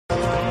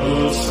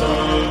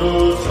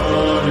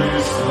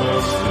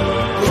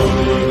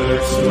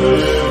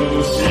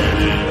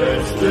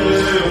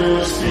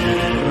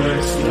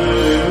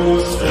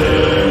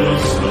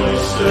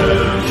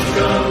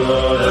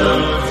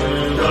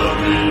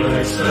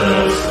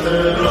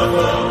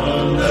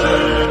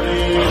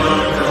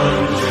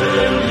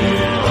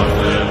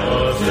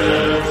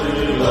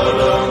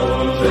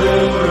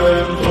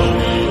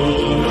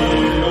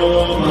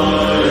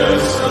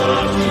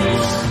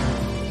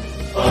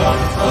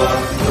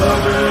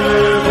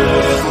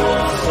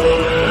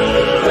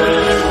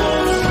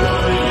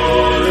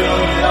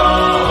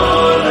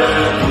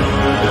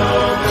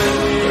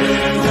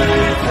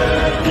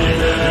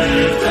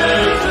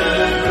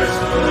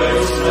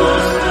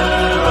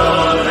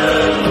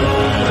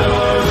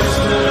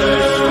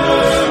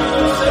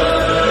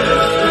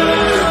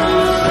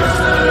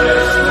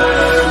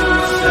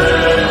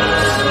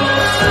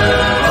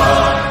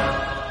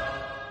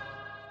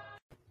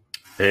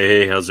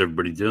Hey, how's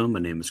everybody doing? My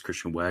name is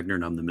Christian Wagner,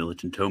 and I'm the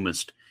Militant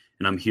Thomist,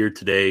 and I'm here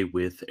today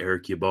with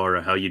Eric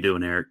Ybarra. How you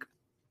doing, Eric?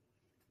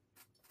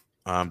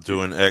 I'm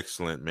doing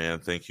excellent, man.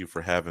 Thank you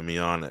for having me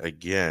on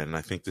again.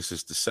 I think this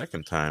is the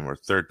second time or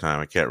third time.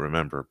 I can't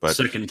remember. But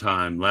second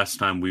time. Last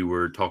time we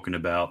were talking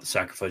about the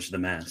sacrifice of the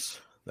Mass.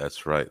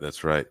 That's right.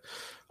 That's right.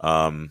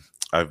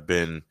 I've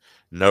been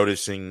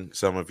noticing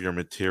some of your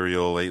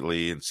material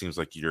lately, and it seems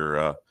like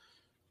you're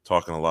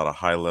talking a lot of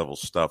high-level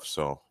stuff,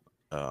 so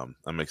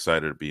I'm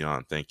excited to be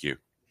on. Thank you.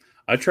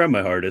 I try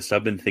my hardest.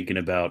 I've been thinking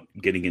about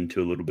getting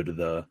into a little bit of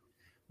the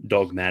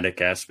dogmatic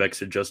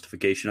aspects of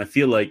justification. I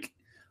feel like,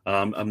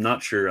 I'm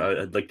not sure,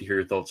 I'd like to hear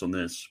your thoughts on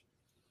this,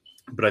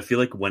 but I feel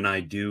like when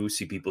I do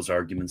see people's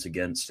arguments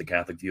against the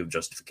Catholic view of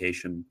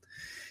justification,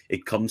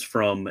 it comes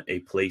from a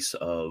place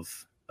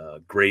of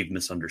grave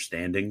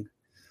misunderstanding.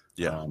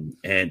 Yeah.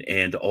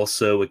 And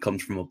also it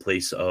comes from a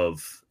place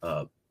of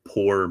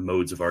poor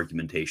modes of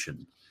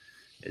argumentation.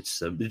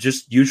 It's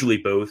just usually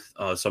both,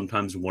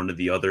 sometimes one or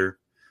the other.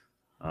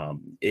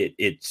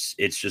 It's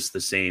just the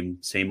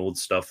same old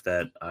stuff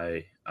that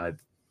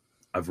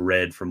I've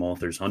read from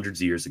authors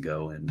hundreds of years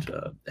ago and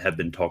have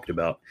been talked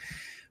about.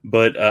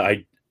 But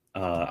I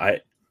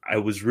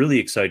was really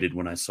excited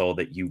when I saw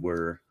that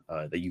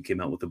you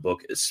came out with a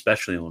book,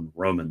 especially on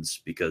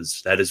Romans,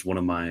 because that is one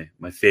of my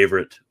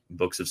favorite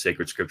books of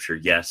sacred scripture.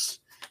 Yes,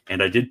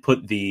 and I did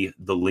put the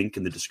link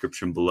in the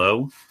description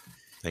below.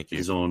 Thank you.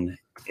 It's on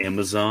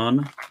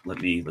Amazon.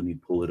 Let me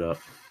pull it up.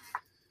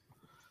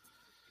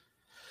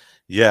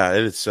 Yeah,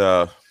 it's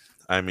I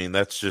mean,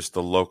 that's just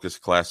the locus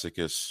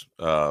classicus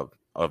in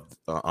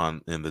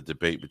the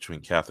debate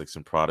between Catholics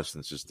and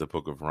Protestants, is the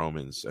book of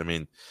Romans. I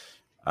mean,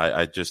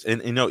 I just,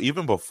 and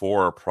even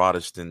before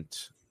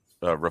Protestant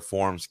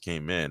reforms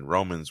came in,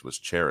 Romans was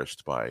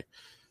cherished by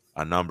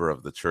a number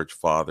of the church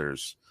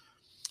fathers.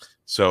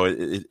 So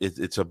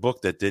it's a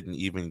book that didn't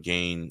even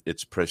gain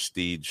its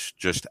prestige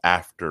just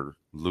after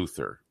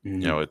Luther.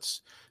 Mm-hmm.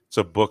 It's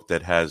a book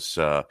that has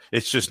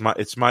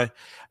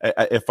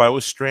if I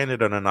was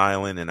stranded on an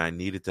island and I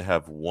needed to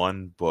have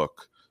one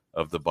book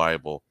of the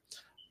Bible,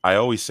 I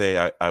always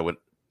say I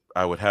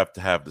would have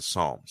to have the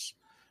Psalms,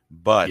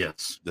 but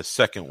yes, the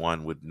second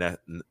one would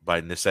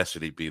by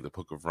necessity be the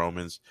book of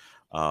Romans.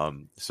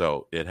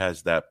 So it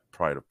has that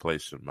pride of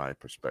place in my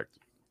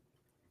perspective.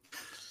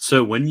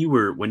 So when you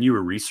were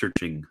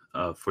researching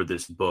for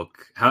this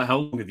book, how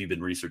long have you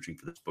been researching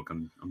for this book?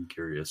 I'm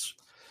curious.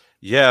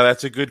 Yeah,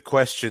 that's a good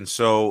question.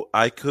 So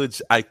I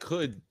could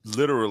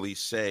literally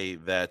say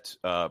that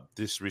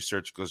this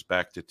research goes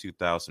back to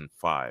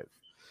 2005.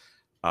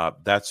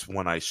 That's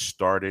when I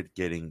started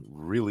getting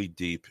really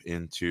deep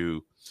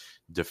into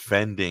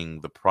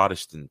defending the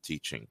Protestant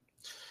teaching,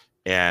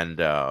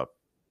 and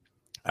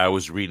I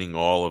was reading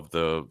all of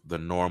the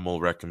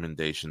normal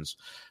recommendations.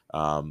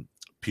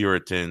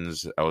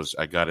 Puritans.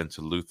 I got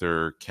into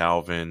Luther,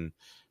 Calvin.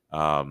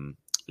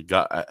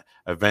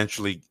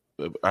 Eventually,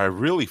 I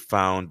really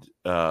found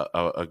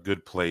a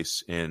good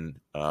place in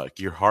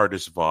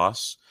Geerhardus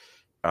Voss,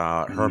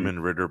 Herman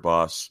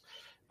Ridderbos.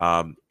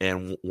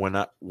 And when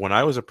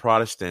I was a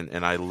Protestant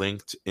and I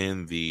linked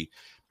in the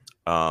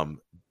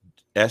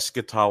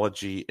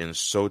eschatology and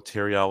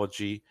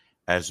soteriology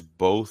as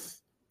both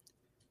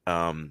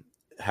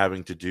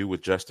having to do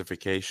with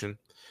justification,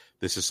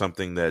 this is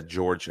something that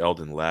George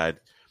Eldon Ladd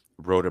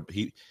wrote.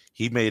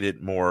 He made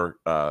it more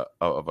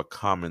of a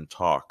common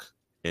talk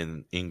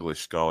in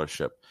English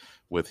scholarship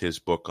with his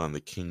book on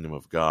the kingdom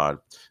of God,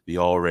 the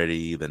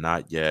already, the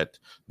not yet,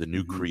 the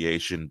new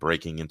creation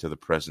breaking into the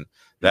present.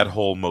 That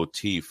whole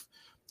motif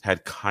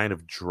had kind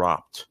of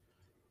dropped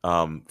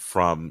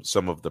from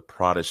some of the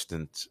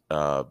Protestant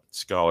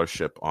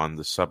scholarship on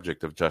the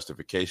subject of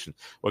justification.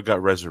 What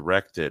got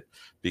resurrected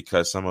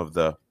because some of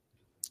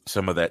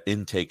that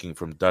intaking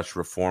from Dutch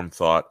Reform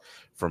thought,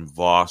 from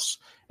Voss,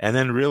 and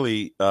then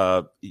really,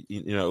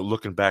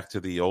 looking back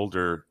to the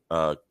older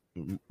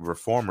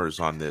reformers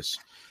on this,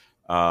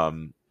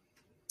 I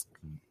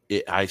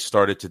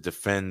started to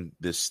defend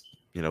this,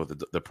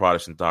 the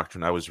Protestant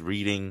doctrine. I was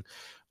reading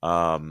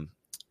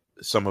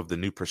some of the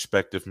New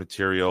Perspective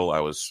material. I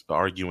was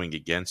arguing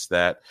against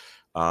that.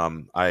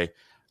 I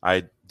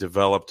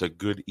developed a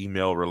good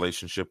email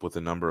relationship with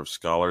a number of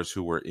scholars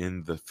who were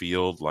in the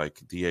field,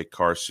 like D.A.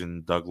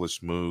 Carson,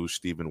 Douglas Moo,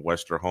 Stephen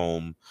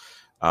Westerholm.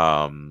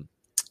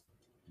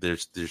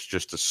 There's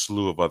just a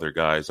slew of other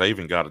guys. I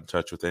even got in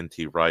touch with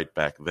N.T. Wright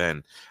back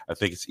then. I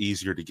think it's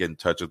easier to get in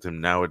touch with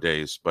him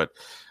nowadays. But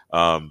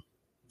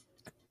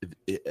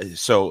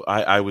so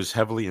I was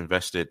heavily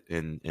invested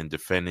in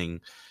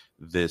defending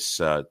this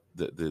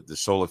the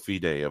sola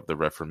fide of the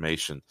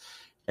Reformation,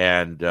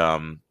 and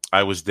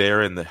I was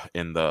there in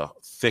the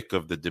thick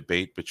of the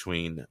debate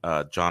between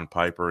John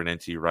Piper and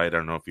N.T. Wright. I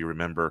don't know if you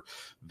remember.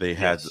 They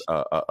had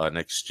an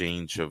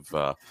exchange of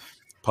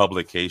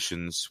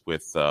publications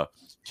with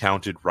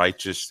Counted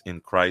Righteous in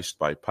Christ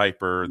by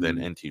Piper. Then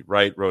N.T.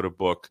 Wright wrote a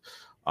book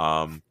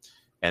and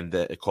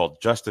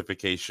called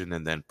Justification,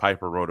 and then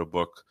Piper wrote a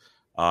book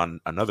on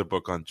another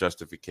book on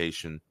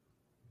justification.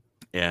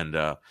 And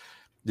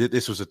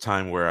this was a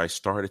time where I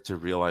started to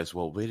realize,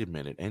 well, wait a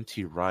minute,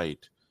 N.T.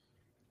 Wright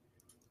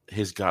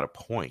has got a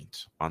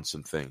point on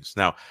some things.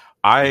 Now,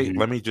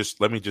 let me just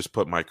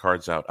put my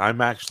cards out.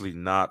 I'm actually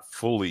not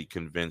fully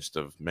convinced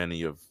of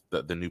many of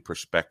the new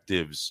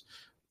perspectives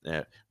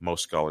that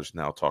most scholars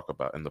now talk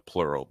about in the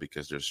plural,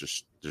 because there's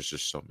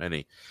just so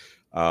many.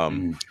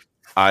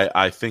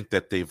 I think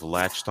that they've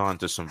latched on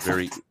to some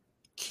very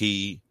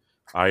key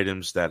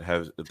items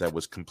that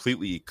was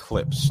completely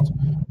eclipsed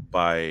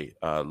by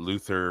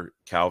Luther,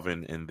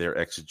 Calvin, and their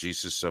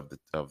exegesis of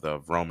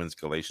the Romans,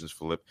 Galatians,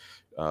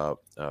 the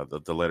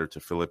letter to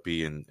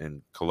Philippi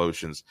and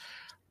Colossians.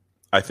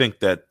 I think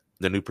that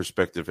the New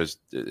Perspective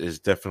is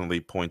definitely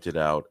pointed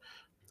out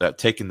that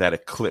taken that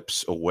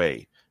eclipse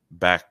away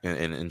back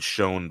and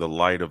shown the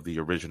light of the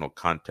original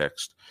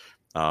context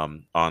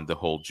on the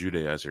whole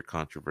Judaizer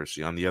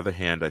controversy. On the other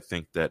hand, I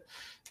think that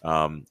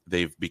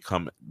they've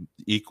become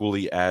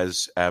equally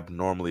as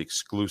abnormally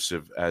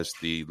exclusive as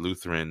the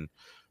Lutheran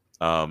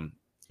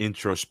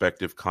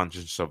introspective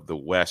conscience of the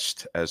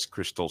West, as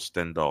Crystal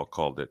Stendahl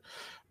called it.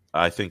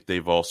 I think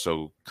they've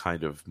also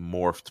kind of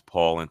morphed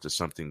Paul into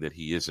something that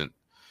he isn't.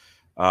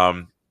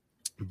 So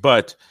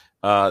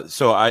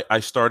I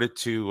started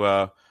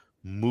to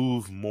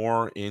move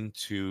more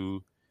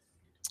into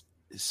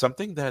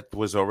something that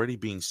was already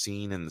being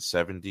seen in the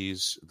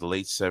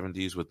late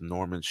 70s with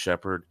Norman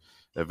Shepherd.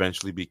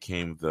 Eventually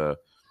became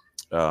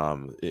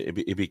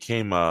it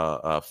became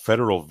a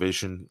federal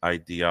vision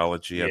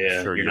ideology. Yeah,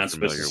 I'm sure you're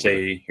familiar with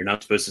it. You're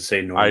not supposed to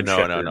say Norman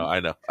Shepherd. I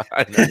know.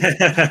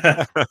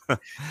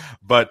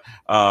 But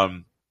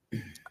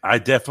I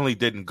definitely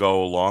didn't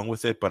go along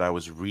with it, but I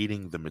was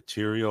reading the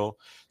material,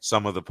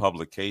 some of the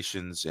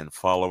publications, and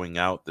following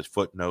out the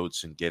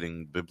footnotes and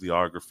getting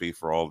bibliography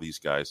for all these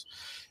guys.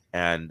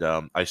 And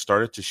I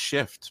started to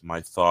shift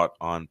my thought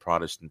on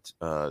Protestant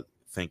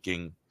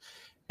thinking.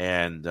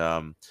 And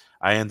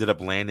I ended up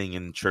landing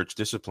in church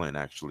discipline,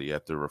 actually,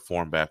 at the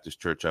Reformed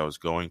Baptist Church I was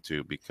going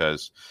to,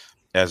 because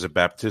as a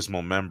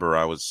baptismal member,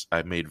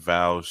 I made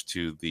vows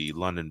to the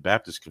London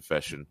Baptist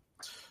Confession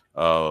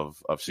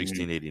of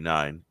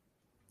 1689.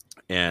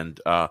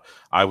 And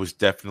I was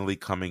definitely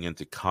coming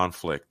into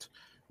conflict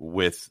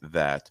with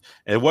that.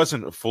 And it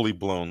wasn't a fully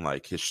blown,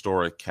 like,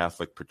 historic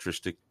Catholic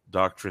patristic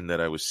doctrine that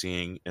I was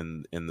seeing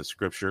in the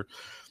scripture.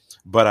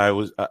 But I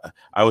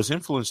was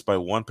influenced by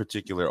one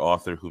particular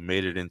author who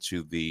made it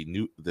into the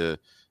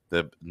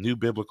new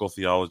biblical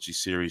theology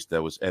series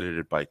that was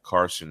edited by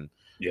Carson.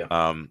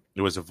 Yeah.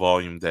 There was a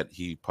volume that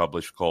he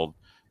published called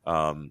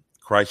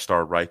Christ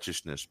Our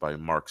Righteousness by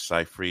Mark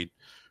Seyfried,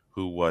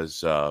 who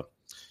was at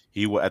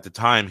the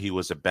time he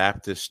was a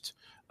Baptist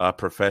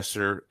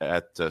professor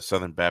at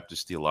Southern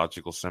Baptist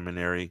Theological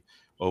Seminary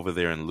over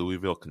there in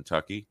Louisville,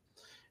 Kentucky.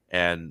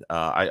 And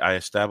I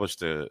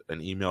established an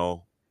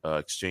email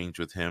exchange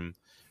with him,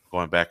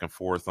 going back and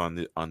forth on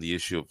the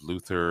issue of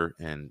Luther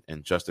and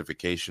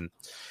justification.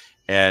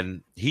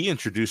 And he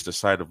introduced a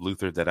side of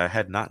Luther that I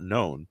had not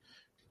known,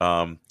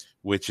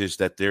 which is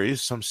that there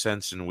is some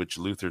sense in which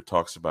Luther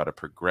talks about a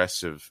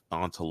progressive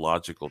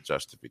ontological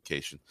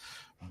justification.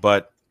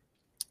 But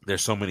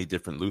there's so many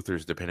different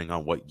Luthers depending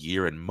on what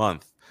year and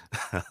month.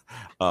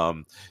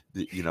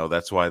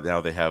 That's why now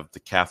they have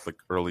the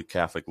early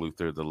Catholic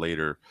Luther, the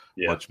later,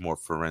 much more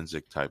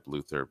forensic type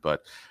Luther.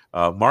 But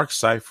Mark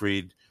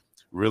Seyfried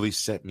really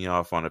set me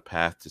off on a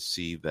path to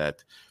see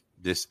that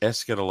this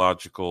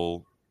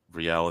eschatological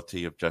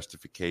reality of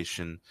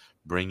justification,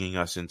 bringing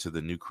us into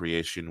the new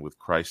creation with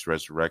Christ's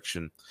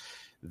resurrection,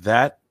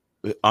 that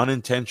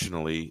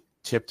unintentionally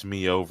tipped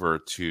me over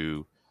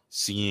to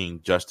seeing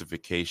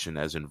justification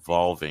as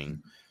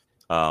involving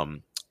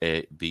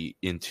the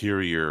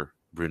interior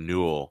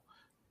renewal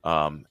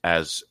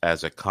as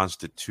a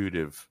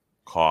constitutive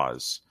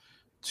cause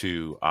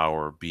to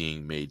our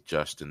being made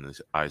just in the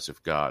eyes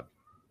of God.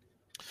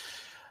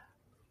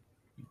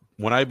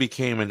 When I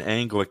became an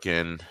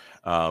Anglican,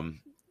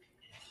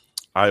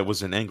 I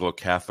was an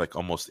Anglo-Catholic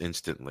almost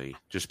instantly,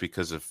 just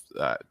because of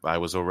I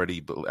had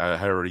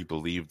already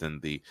believed in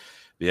the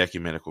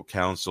ecumenical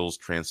councils,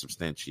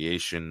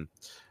 transubstantiation.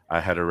 I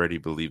had already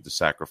believed the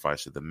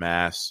sacrifice of the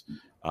Mass.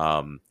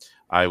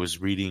 I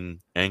was reading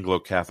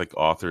Anglo-Catholic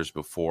authors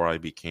before I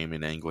became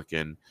an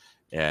Anglican,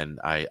 and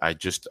I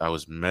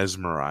was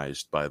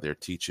mesmerized by their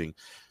teaching.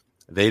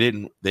 They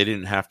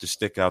didn't have to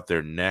stick out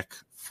their neck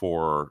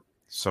for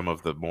some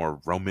of the more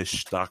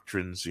Romish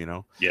doctrines,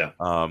 Yeah.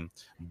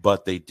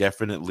 but they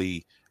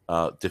definitely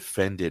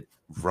defended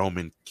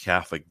Roman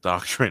Catholic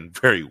doctrine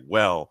very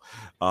well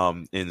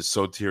in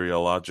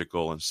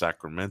soteriological and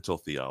sacramental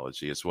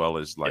theology, as well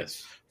as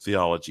Yes.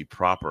 theology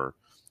proper.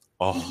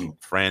 Oh,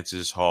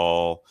 Francis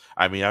Hall.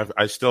 I mean,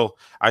 I still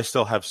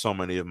have so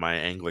many of my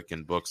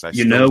Anglican books. I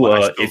still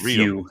read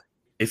them.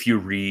 If you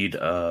read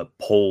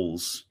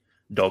Pohl's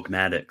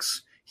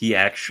Dogmatics, he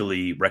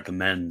actually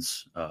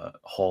recommends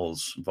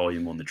Hall's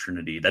volume on the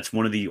Trinity. That's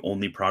one of the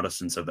only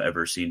Protestants I've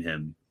ever seen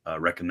him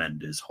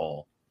recommend is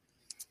Hall.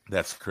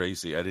 That's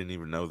crazy. I didn't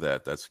even know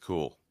that. That's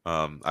cool.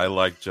 I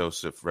like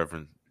Joseph,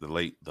 the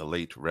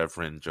late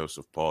Reverend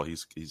Joseph Paul.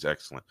 He's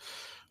excellent.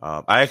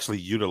 I actually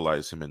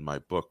utilize him in my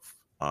book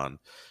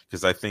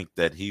because I think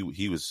that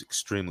he was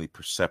extremely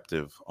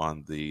perceptive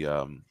on the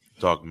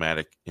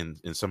dogmatic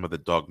in some of the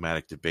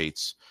dogmatic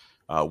debates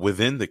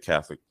within the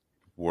Catholic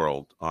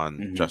world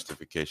on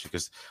justification,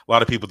 because a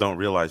lot of people don't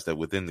realize that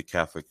within the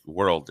Catholic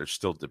world there's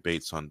still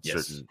debates on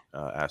certain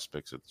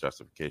aspects of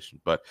justification.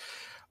 But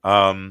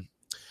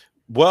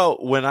well,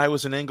 when I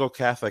was an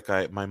Anglo-Catholic,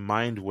 my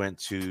mind went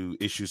to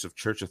issues of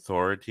church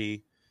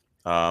authority,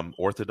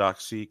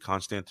 Orthodoxy,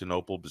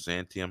 Constantinople,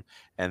 Byzantium,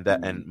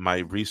 and my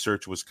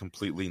research was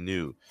completely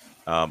new.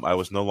 I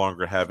was no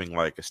longer having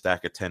like a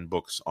stack of 10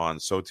 books on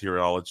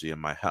soteriology in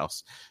my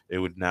house. It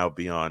would now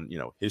be on,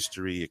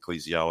 history,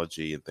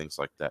 ecclesiology, and things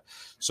like that.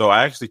 So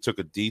I actually took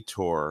a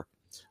detour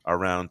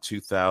around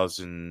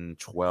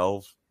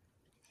 2012,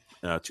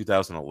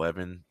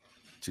 2011,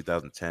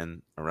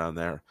 2010, around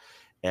there.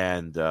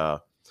 And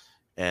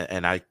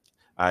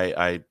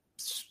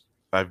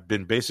I've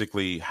been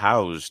basically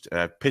housed.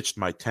 I've pitched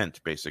my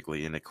tent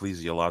basically in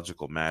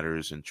ecclesiological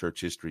matters and church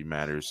history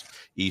matters,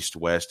 East,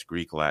 West,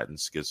 Greek, Latin,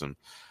 schism.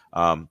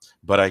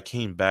 But I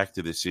came back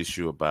to this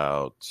issue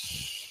about,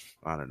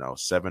 I don't know,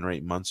 7 or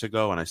 8 months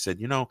ago, and I said,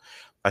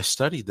 I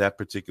studied that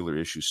particular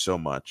issue so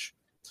much.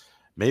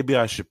 Maybe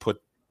I should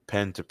put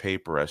pen to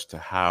paper as to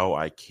how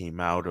I came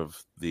out of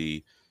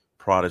the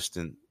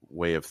Protestant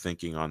way of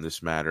thinking on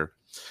this matter.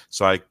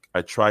 So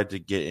I tried to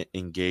get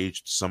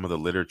engaged some of the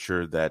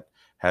literature that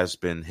has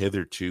been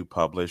hitherto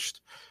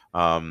published.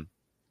 I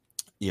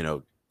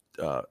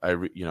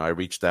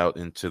reached out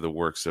into the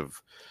works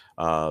of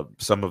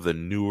some of the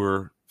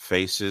newer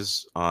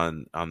faces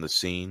on the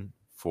scene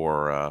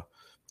for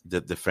the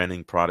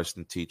defending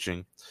Protestant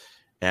teaching,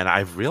 and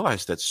I've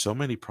realized that so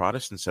many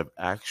Protestants have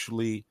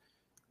actually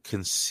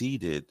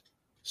conceded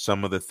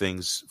some of the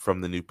things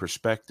from the new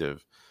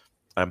perspective.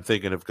 I'm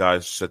thinking of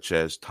guys such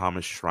as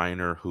Thomas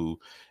Schreiner, who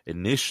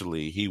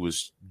initially he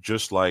was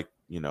just like,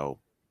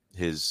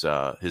 his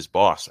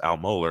boss, Al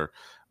Mohler,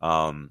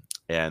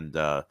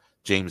 and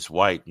James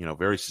White,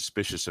 very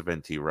suspicious of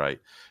N.T. Wright.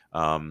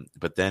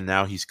 But then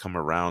now he's come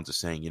around to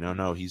saying,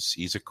 no,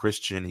 he's a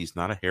Christian. He's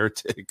not a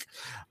heretic.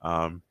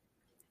 And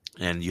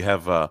you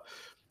have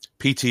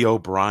P.T.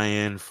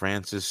 O'Brien,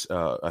 Francis,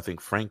 I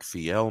think Frank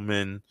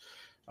Thielman,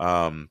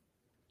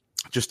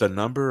 just a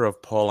number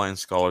of Pauline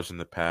scholars in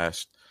the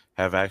past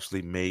have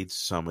actually made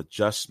some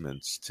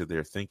adjustments to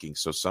their thinking.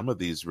 So some of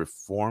these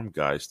Reform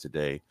guys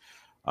today,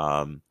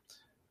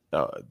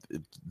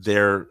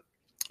 they're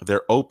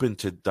open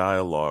to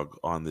dialogue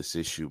on this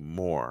issue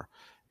more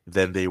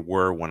than they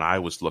were when I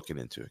was looking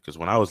into it. Because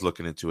when I was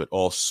looking into it,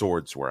 all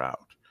swords were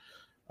out.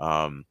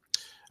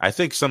 I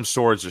think some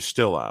swords are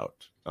still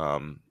out.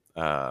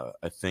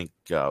 I think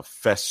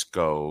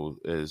Fesco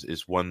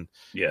is one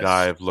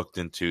guy I've looked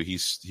into.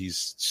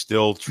 He's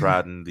still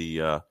trotting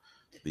the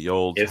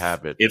old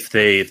habit. If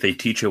they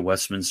teach at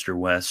Westminster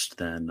West,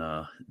 then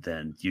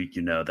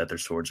you know that their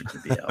swords are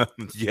going to be out.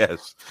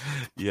 Yes,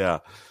 yeah.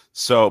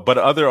 So, but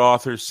other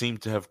authors seem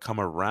to have come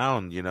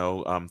around.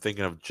 I'm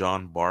thinking of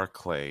John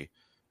Barclay,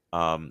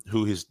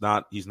 who he's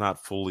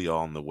not fully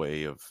on the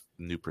way of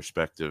new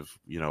perspective.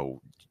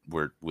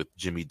 Where with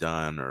Jimmy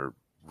Dunn or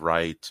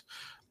Wright,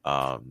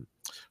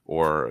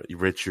 or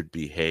Richard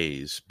B.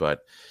 Hayes,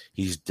 but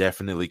he's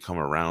definitely come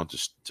around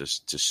to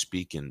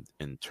speak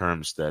in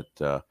terms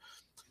that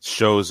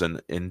shows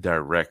an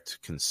indirect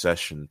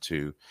concession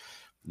to,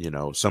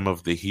 some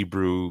of the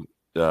Hebrew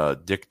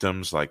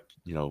dictums, like,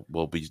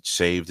 will be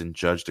saved and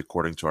judged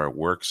according to our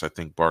works. I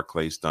think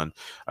Barclay's done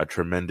a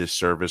tremendous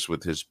service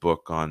with his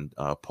book on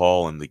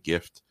Paul and the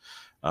gift.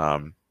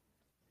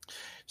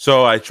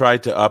 So I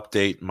tried to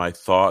update my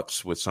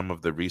thoughts with some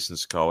of the recent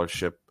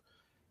scholarship,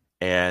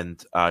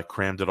 and I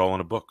crammed it all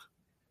in a book,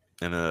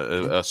 and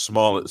a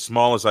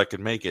small as I could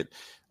make it.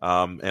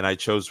 And I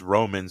chose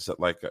Romans,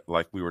 like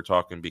we were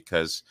talking,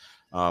 because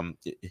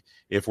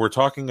if we're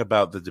talking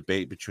about the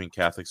debate between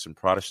Catholics and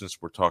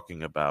Protestants, we're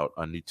talking about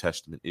a New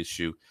Testament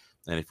issue.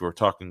 And if we're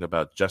talking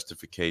about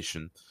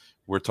justification,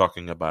 we're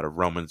talking about a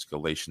Romans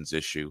Galatians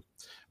issue,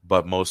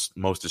 but most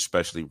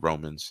especially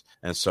Romans.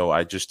 And so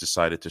I just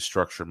decided to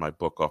structure my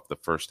book off the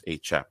first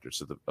 8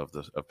 chapters of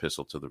the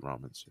epistle to the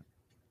Romans.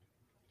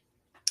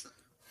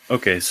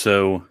 Okay,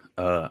 so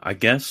I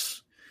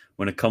guess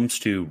when it comes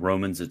to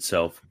Romans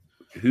itself,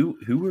 who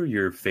are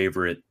your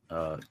favorite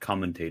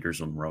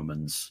commentators on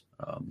Romans,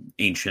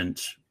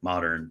 ancient,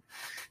 modern?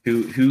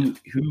 Who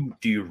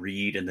do you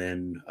read and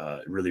then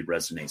it really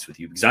resonates with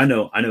you? Because I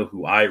know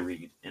who I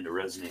read and it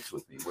resonates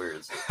with me. Where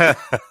is it?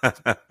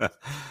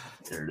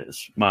 There it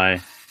is.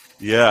 My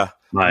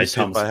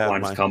Thomas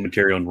Aquinas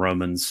commentary on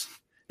Romans.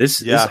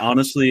 This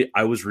honestly,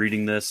 I was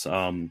reading this.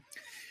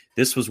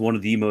 This was one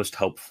of the most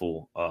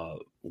helpful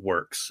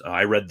works.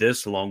 I read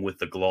this along with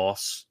the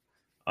gloss,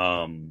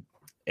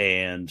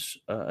 and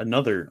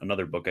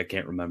another book. I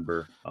can't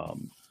remember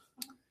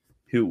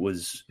who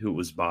it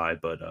was by,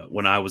 but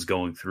when I was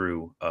going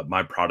through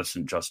my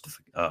Protestant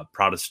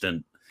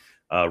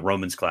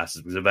Romans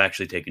classes, because I've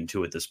actually taken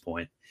 2 at this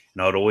point,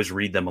 and I would always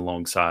read them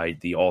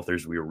alongside the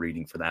authors we were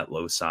reading for that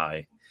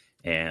loci.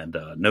 And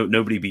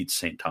nobody beats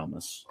St.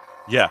 Thomas.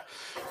 Yeah,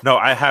 no,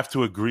 I have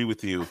to agree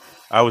with you.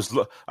 I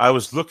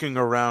was looking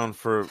around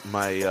for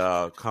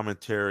my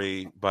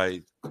commentary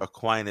by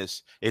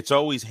Aquinas. It's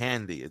always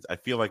handy. I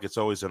feel like it's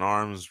always an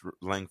arm's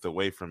length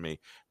away from me.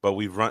 But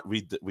we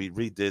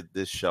redid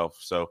this shelf,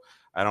 so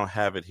I don't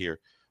have it here.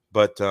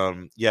 But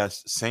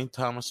yes, St.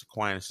 Thomas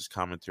Aquinas'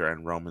 commentary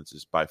on Romans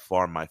is by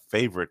far my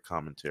favorite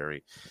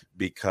commentary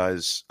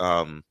because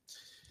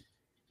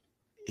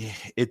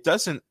it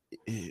doesn't,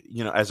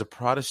 as a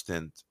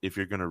Protestant, if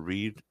you're going to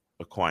read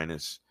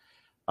Aquinas,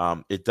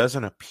 it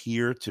doesn't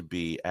appear to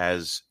be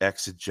as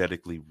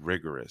exegetically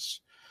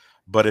rigorous.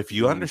 But if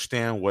you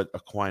understand what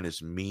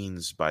Aquinas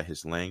means by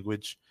his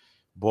language,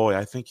 boy,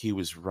 I think he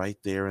was right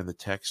there in the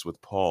text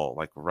with Paul,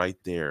 like right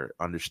there,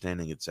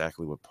 understanding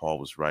exactly what Paul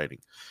was writing.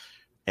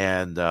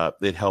 And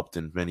it helped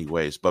in many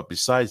ways. But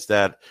besides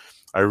that,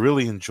 I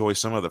really enjoy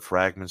some of the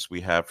fragments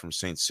we have from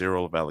St.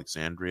 Cyril of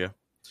Alexandria.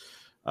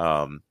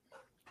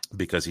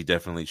 Because he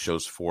definitely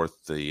shows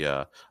forth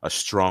a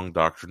strong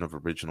doctrine of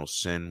original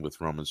sin with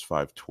Romans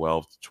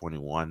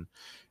 5:12-21,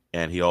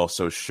 and he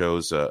also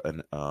shows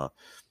a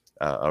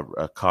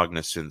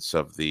cognizance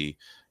of the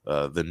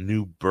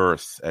new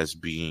birth as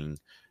being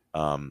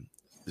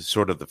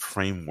sort of the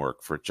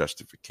framework for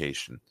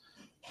justification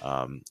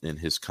in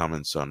his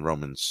comments on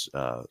Romans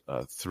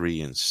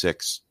 3 and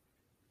 6.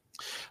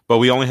 But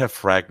we only have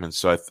fragments,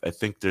 so I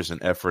think there's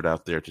an effort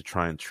out there to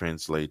try and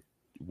translate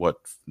what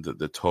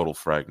the total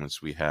fragments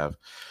we have.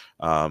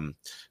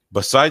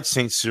 Besides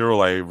St.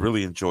 Cyril, I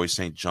really enjoy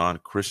St. John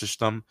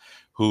Chrysostom,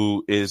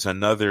 who is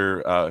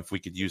another, if we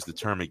could use the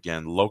term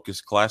again,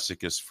 locus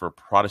classicus for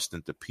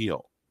Protestant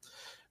appeal.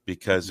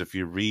 Because if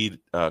you read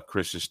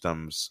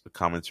Chrysostom's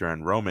commentary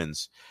on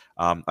Romans,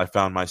 I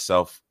found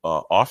myself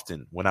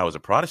often when I was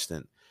a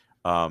Protestant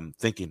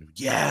thinking,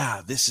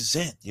 yeah, this is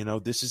it.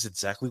 This is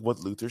exactly what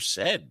Luther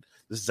said.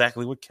 This is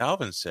exactly what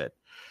Calvin said.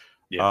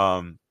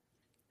 Yeah.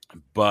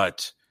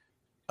 But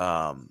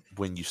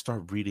when you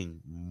start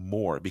reading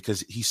more,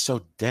 because he's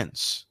so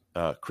dense,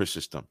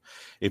 Chrysostom,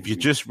 if you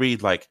just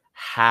read like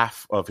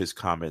half of his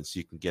comments,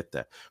 you can get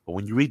that. But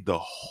when you read the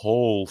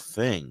whole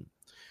thing,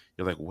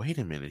 you're like, wait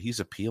a minute, he's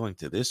appealing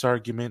to this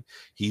argument.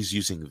 He's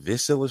using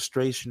this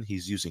illustration.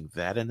 He's using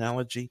that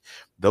analogy.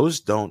 Those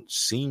don't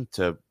seem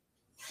to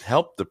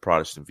help the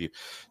Protestant view.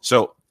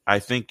 So I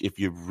think if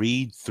you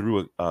read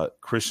through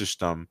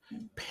Chrysostom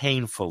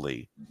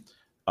painfully,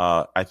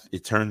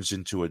 it turns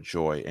into a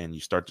joy, and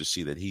you start to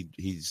see that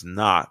he's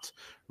not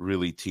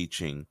really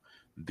teaching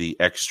the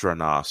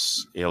extranos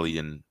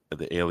alien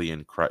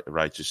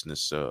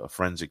righteousness,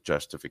 forensic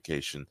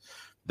justification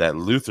that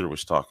Luther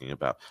was talking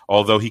about.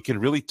 Although he can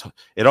really,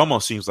 it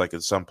almost seems like in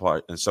some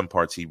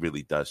parts he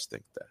really does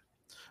think that.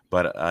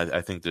 But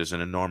I think there's an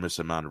enormous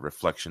amount of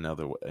reflection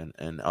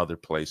in other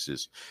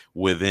places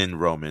within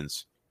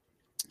Romans.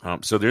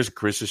 So there's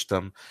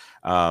Chrysostom.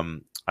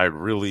 I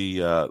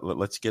really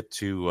let's get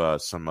to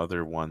some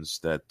other ones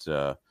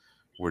that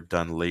were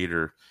done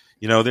later.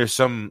 There's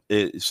some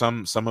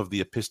of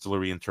the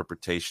epistolary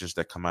interpretations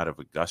that come out of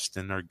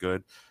Augustine are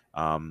good,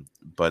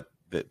 but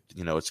that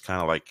it's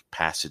kind of like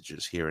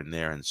passages here and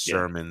there and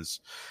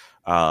sermons.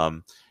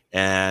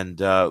 And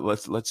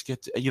let's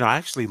get to, I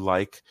actually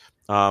like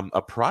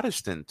a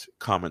Protestant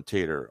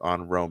commentator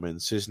on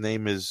Romans. His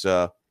name is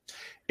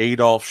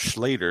Adolf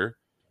Schlatter.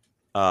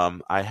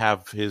 I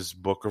have his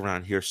book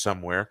around here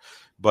somewhere,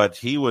 but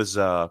he was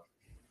a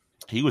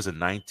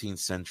 19th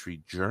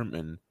century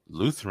German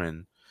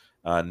Lutheran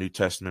New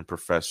Testament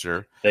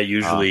professor. That's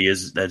usually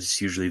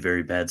a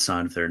very bad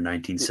sign if they're a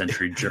 19th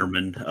century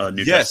German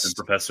New Testament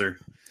professor.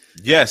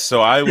 Yes,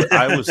 so I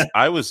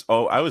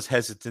was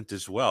hesitant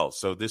as well.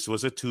 So this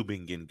was a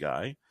Tübingen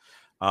guy,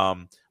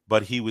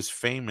 but he was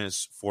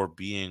famous for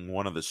being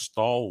one of the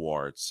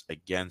stalwarts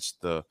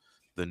against the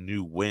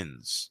new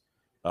winds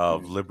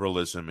of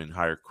liberalism and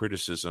higher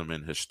criticism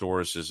and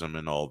historicism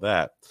and all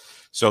that.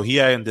 So he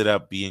ended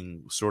up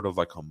being sort of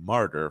like a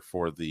martyr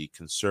for the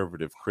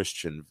conservative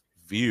Christian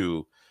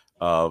view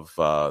of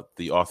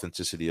the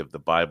authenticity of the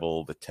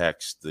Bible, the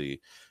text,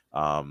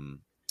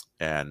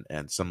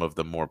 and some of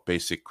the more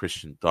basic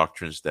Christian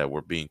doctrines that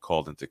were being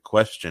called into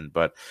question.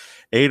 But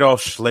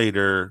Adolf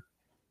Schlatter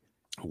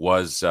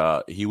was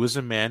he was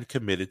a man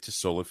committed to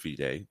sola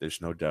fide.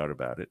 There's no doubt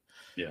about it.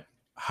 Yeah.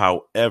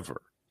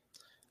 However,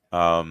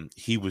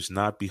 he was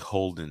not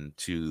beholden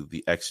to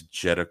the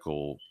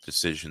exegetical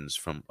decisions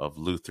of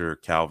Luther,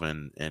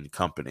 Calvin, and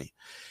company.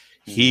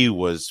 He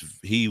was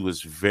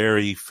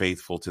very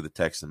faithful to the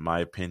text, in my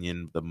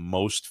opinion, the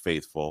most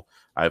faithful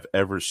I've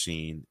ever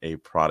seen a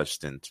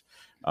Protestant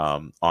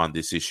on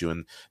this issue.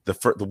 And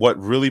what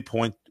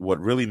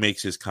really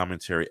makes his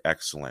commentary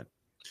excellent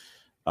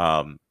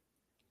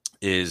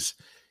is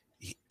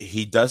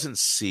he doesn't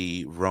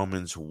see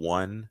Romans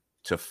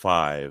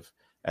 1-5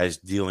 as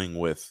dealing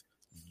with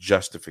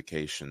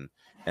justification,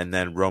 and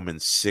then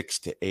Romans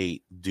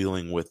 6-8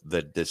 dealing with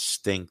the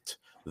distinct,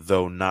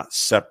 though not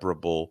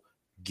separable,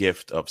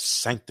 gift of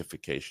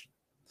sanctification.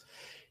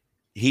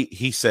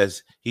 He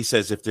says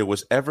if there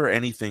was ever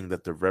anything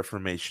that the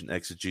Reformation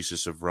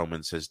exegesis of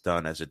Romans has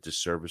done as a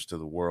disservice to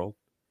the world,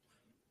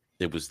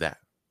 it was that.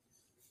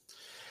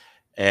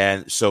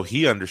 And so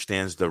he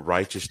understands the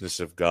righteousness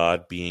of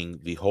God being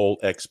the whole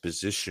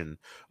exposition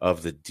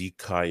of the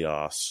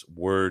dikaios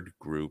word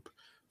group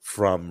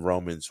from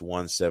Romans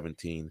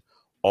 1:17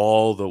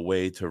 all the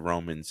way to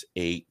Romans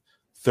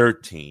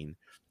 8:13,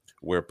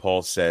 where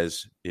Paul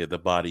says the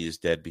body is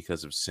dead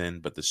because of sin,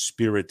 but the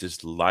spirit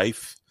is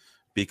life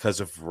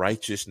because of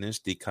righteousness,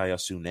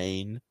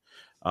 dikaiosune.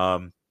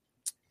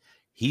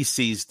 He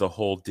sees the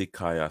whole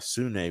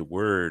dikaiosune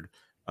word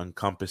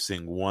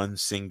encompassing one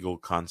single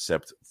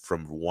concept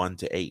from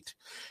 1-8.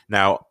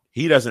 Now,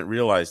 he doesn't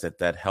realize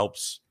that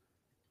helps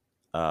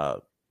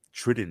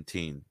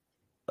Tridentine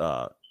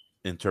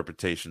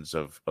interpretations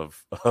of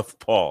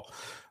Paul,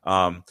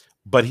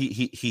 but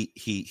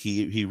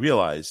he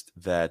realized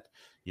that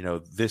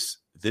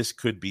this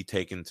could be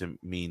taken to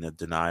mean a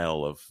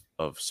denial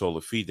of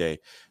sola fide,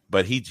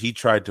 but he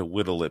tried to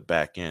whittle it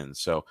back in.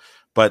 So,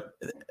 but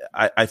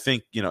I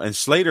think and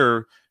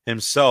Schlatter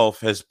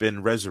himself has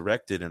been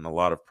resurrected in a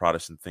lot of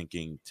Protestant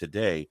thinking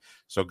today.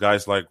 So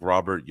guys like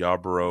Robert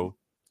Yarborough,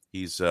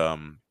 he's a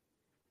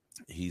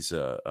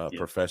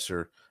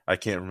professor. I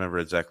can't remember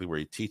exactly where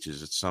he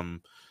teaches. It's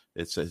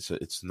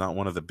not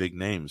one of the big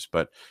names,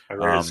 but I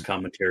read his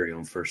commentary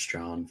on 1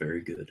 John.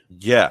 Very good.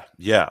 Yeah.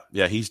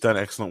 He's done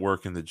excellent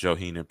work in the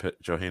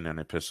Johannine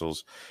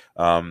epistles.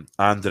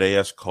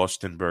 Andreas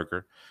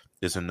Kostenberger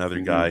is another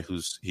guy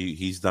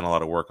he's done a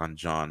lot of work on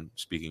John.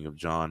 Speaking of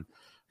John,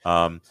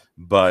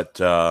 but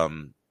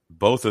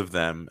both of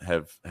them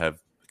have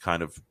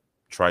kind of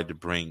tried to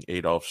bring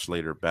Adolf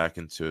Schlatter back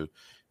into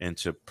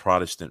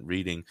Protestant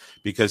reading,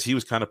 because he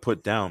was kind of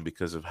put down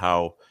because of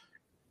how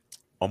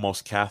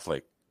almost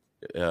Catholic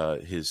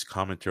his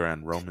commentary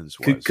on Romans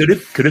was. Could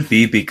it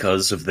be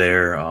because of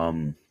their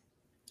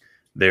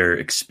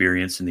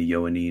experience in the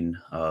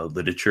Johannine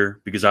literature?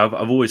 Because I've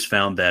always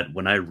found that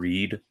when I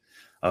read,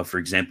 for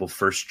example,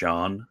 1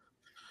 John,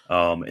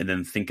 and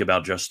then think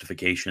about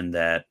justification,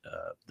 that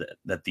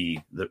the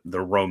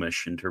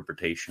Romish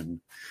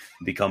interpretation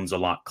becomes a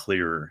lot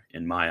clearer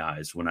in my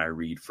eyes when I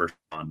read 1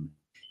 John.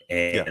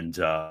 And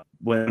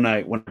when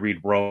I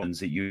read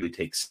Romans, it usually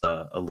takes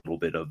a little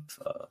bit of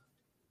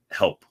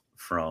help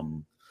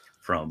from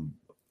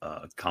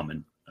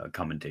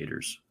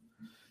commentators.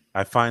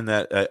 I find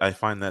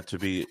that to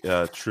be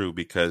true,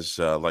 because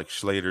like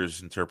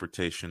Schlatter's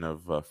interpretation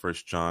of 1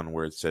 John,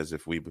 where it says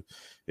if we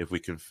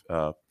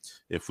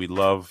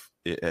love,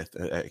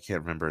 I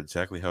can't remember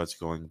exactly how it's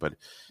going, but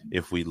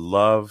if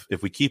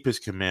we keep his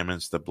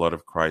commandments, the blood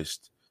of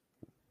Christ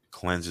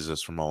cleanses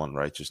us from all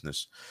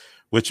unrighteousness,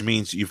 which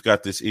means you've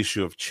got this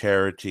issue of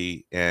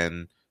charity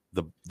and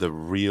the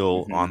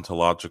real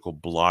ontological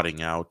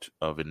blotting out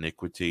of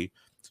iniquity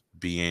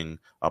being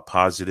a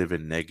positive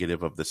and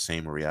negative of the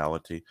same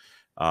reality.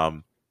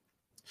 And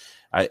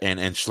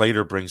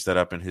Schlatter brings that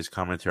up in his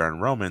commentary on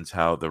Romans,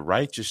 how the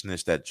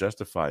righteousness that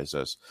justifies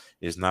us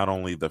is not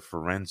only the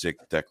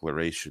forensic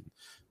declaration,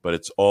 but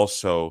it's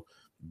also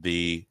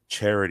the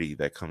charity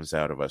that comes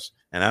out of us.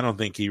 And I don't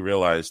think he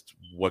realized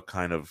what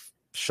kind of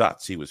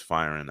shots he was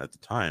firing at the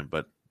time,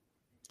 but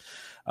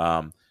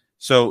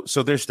so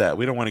there's that.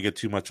 We don't want to get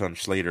too much on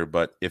Schlatter,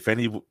 but if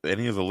any of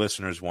the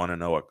listeners want to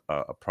know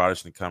a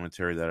Protestant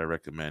commentary that I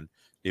recommend,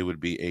 it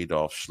would be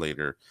Adolf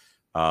Schlatter.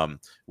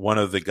 One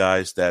of the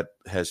guys that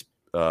has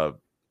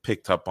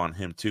picked up on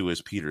him too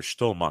is Peter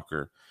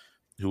Stolmacher,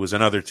 who was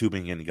another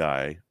Tübingen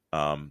guy,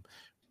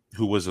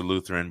 who was a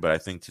Lutheran, but I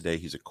think today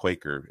he's a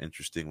Quaker,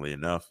 interestingly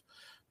enough.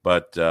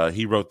 But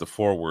he wrote the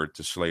foreword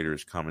to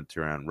Schlatter's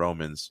commentary on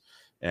Romans,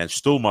 and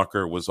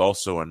Stolmacher was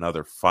also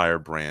another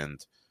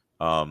firebrand,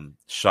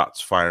 shots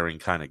firing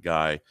kind of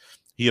guy.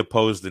 He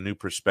opposed the New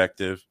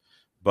Perspective,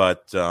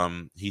 but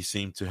he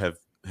seemed to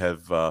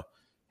have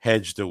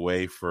hedged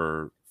away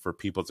for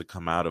people to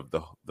come out of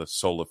the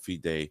sola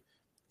fide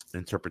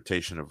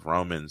interpretation of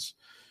Romans.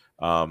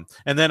 And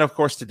then, of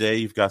course, today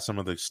you've got some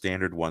of the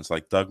standard ones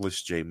like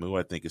Douglas J. Moo.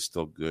 I think is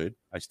still good.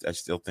 I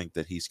still think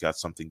that he's got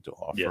something to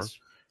offer. Yes.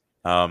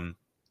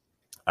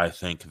 I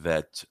think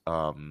that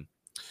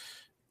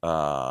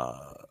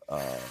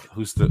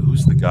who's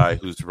the guy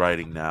who's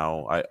writing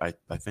now? I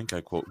think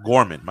I quote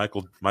Gorman,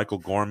 Michael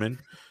Gorman,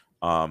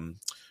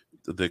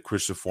 the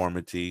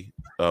Christoformity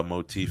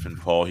motif in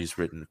Paul. He's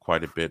written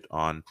quite a bit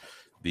on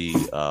the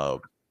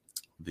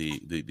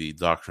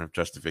doctrine of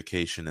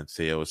justification and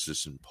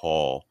theosis in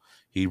Paul.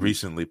 He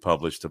recently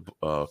published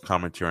a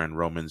commentary on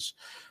Romans.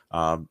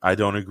 I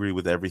don't agree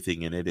with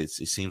everything in it. It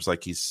seems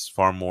like he's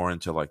far more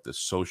into like the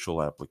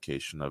social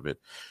application of it.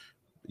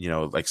 You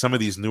know, like some of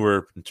these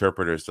newer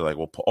interpreters, they're like,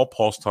 well, all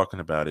Paul's talking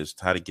about is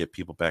how to get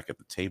people back at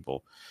the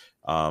table.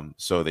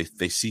 So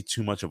they see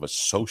too much of a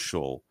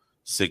social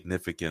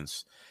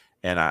significance.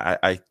 And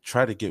I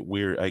try to get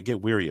weary. I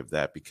get weary of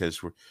that because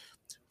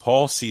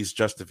Paul sees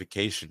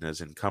justification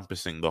as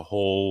encompassing the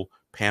whole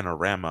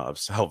panorama of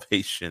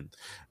salvation.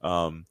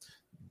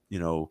 You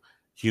know,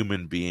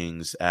 human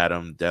beings,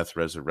 Adam, death,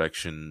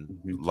 resurrection,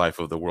 life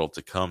of the world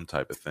to come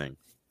type of thing.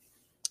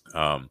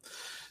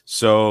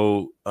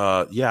 So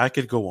I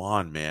could go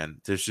on, man.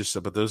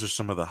 But those are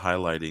some of the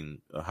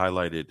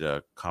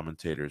highlighted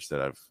commentators that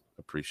I've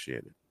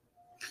appreciated.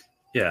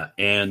 Yeah,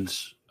 and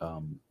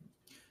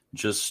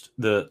just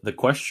the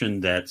question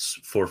that's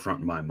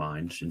forefront in my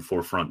mind and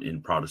forefront in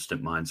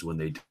Protestant minds when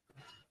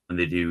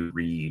they do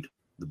read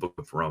the book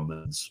of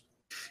Romans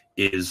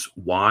is,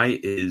 why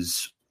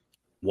is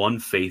one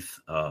faith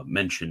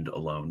mentioned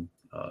alone?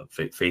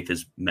 Faith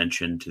is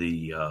mentioned to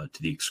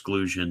the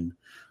exclusion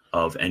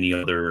of any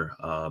other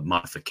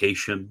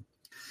modification,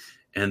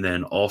 and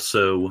then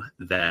also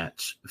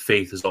that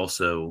faith is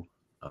also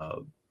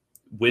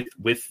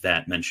with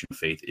that mention of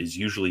faith is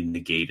usually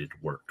negated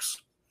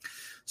works.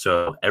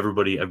 So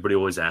everybody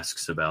always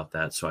asks about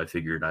that. So I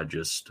figured I'd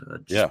just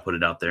put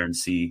it out there and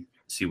see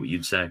what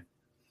you'd say.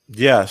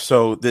 Yeah.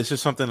 So this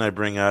is something I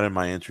bring out in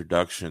my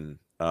introduction,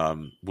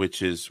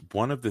 which is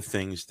one of the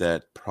things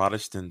that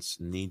Protestants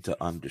need to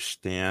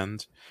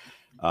understand,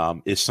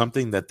 is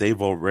something that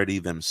they've already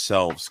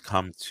themselves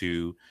come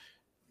to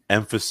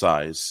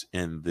emphasize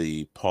in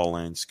the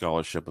Pauline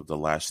scholarship of the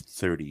last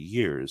 30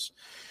 years.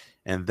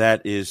 And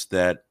that is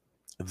that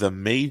the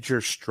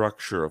major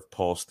structure of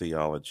Paul's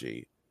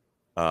theology,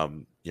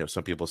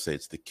 some people say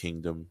it's the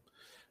kingdom,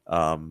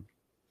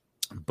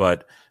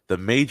 but the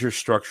major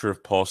structure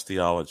of Paul's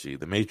theology,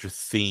 the major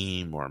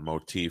theme or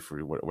motif,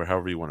 or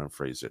however you want to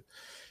phrase it,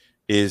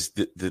 is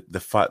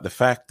the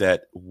fact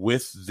that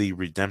with the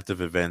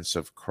redemptive events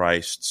of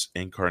Christ's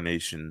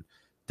incarnation,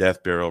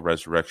 death, burial,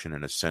 resurrection,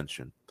 and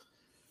ascension,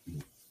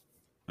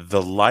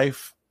 the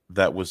life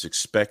that was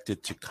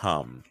expected to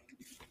come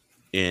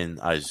in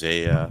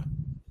Isaiah,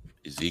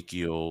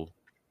 Ezekiel,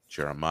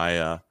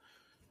 Jeremiah,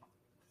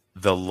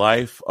 the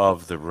life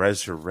of the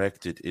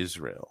resurrected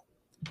Israel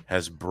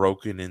has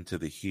broken into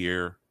the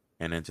here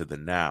and into the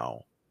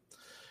now.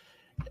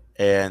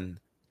 And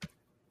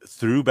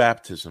through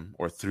baptism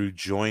or through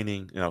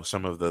joining,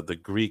 some of the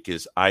Greek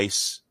is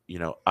eis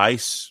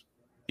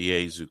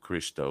Jesu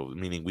Christo,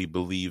 meaning we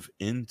believe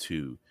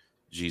into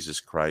Jesus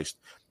Christ,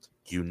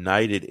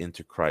 united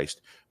into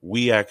Christ.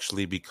 We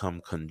actually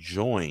become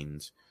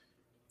conjoined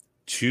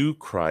to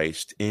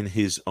Christ in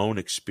his own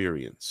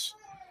experience.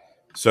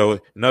 So,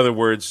 in other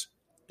words,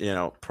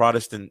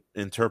 Protestant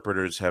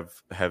interpreters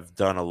have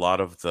done a lot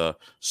of the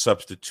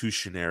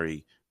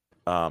substitutionary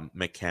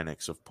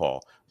mechanics of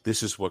Paul.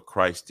 This is what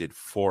Christ did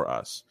for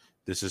us.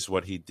 This is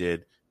what he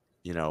did,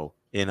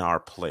 in our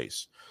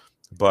place.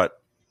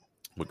 But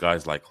with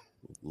guys like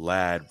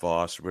Ladd,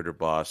 Voss,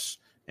 Ritterboss,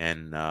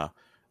 and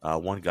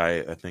one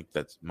guy I think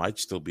that might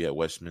still be at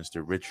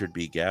Westminster, Richard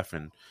B.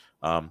 Gaffin,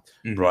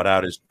 brought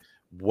out is,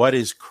 what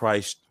is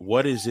Christ?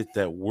 What is it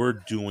that we're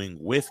doing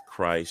with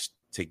Christ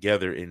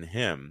together in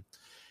him?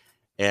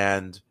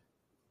 And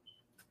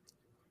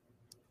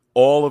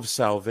all of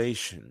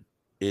salvation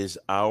is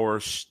our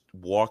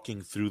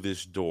walking through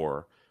this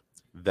door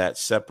that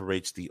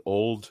separates the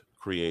old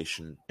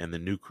creation and the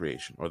new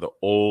creation, or the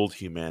old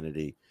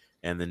humanity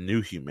and the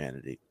new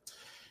humanity.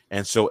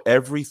 And so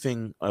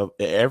everything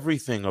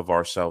of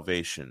our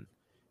salvation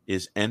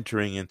is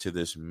entering into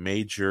this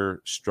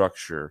major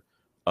structure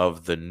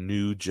of the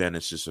new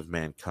genesis of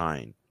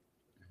mankind.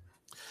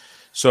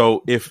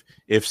 So if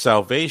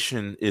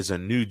salvation is a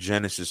new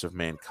genesis of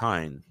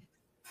mankind,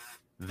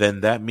 then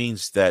that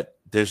means that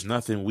there's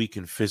nothing we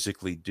can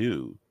physically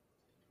do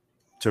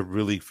to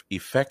really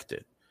effect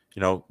it.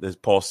 As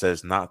Paul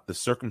says, not the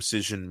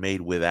circumcision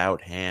made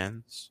without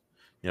hands,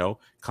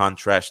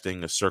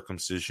 contrasting a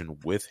circumcision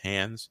with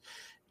hands,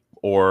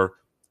 or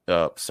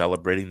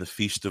celebrating the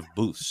Feast of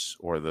Booths,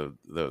 or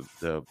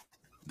the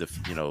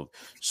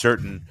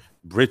certain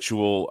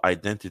ritual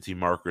identity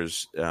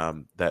markers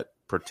that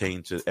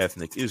pertain to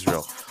ethnic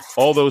Israel.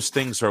 All those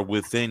things are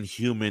within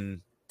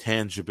human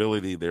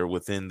tangibility. They're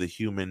within the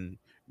human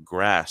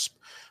grasp.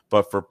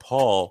 But for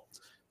Paul,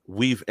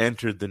 we've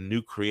entered the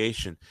new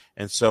creation.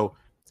 And so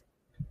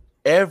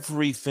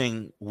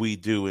everything we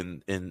do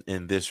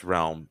in this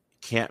realm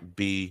can't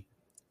be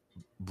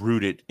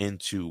rooted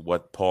into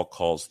what Paul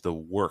calls the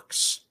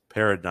works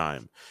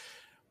paradigm.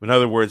 In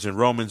other words, in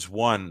Romans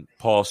 1,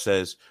 Paul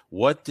says,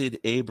 what did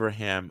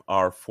Abraham,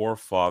 our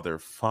forefather,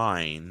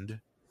 find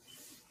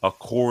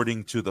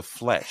according to the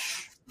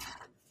flesh?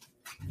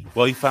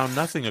 Well, he found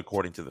nothing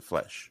according to the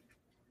flesh.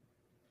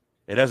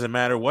 It doesn't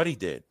matter what he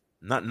did.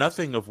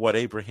 Nothing of what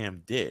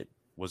Abraham did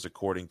was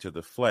according to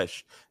the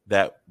flesh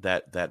that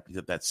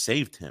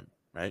saved him,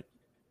 right?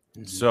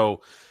 Mm-hmm.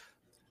 So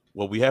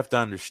what we have to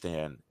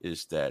understand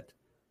is that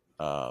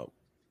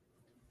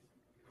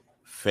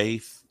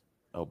faith,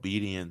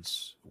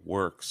 obedience,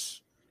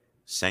 works,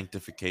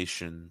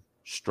 sanctification,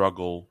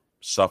 struggle,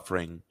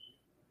 suffering,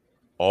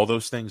 all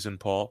those things in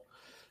Paul,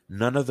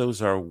 none of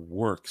those are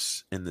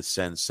works in the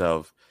sense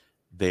of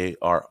they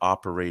are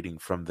operating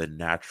from the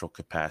natural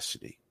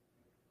capacity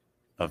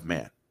of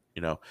man,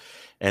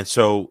 And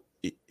so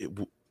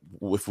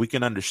if we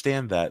can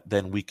understand that,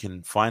 then we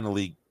can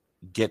finally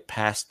get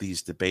past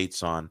these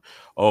debates on,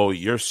 oh,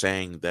 you're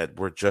saying that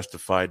we're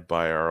justified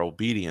by our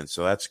obedience.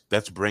 So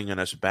that's bringing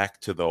us back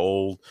to the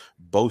old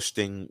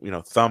boasting,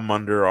 thumb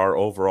under our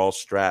overall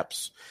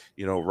straps,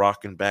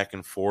 rocking back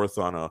and forth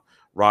on a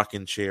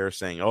rocking chair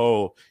saying,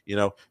 oh,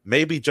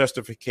 maybe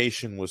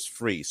justification was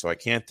free, so I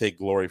can't take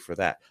glory for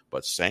that.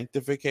 But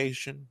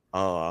sanctification,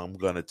 I'm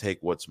going to take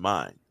what's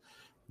mine.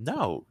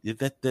 No,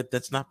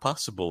 that's not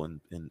possible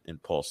in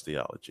Paul's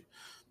theology.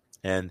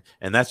 And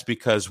that's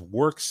because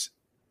works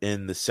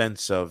in the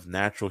sense of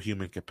natural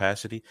human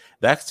capacity,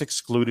 that's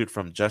excluded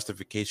from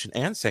justification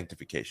and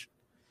sanctification.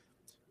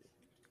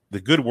 The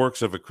good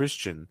works of a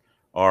Christian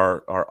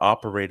are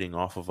operating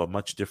off of a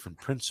much different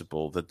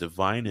principle. It's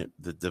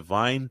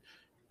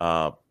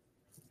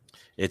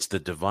the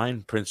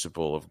divine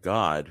principle of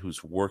God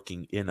who's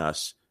working in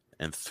us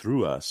and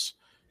through us.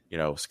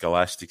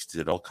 Scholastics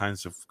did all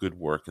kinds of good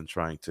work in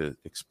trying to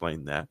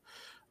explain that.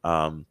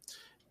 And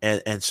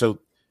so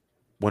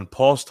when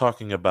Paul's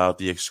talking about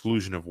the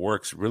exclusion of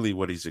works, really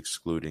what he's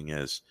excluding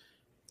is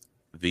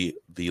the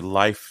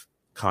life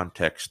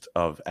context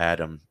of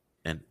Adam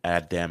and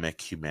Adamic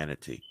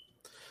humanity.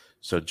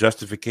 So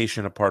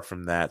justification apart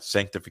from that,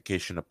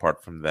 sanctification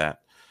apart from that,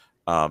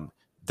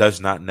 does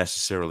not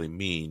necessarily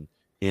mean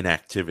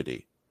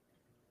inactivity.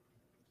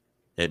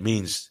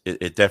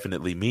 It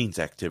definitely means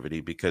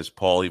activity, because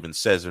Paul even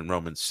says in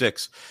Romans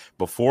 6,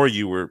 before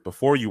you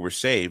were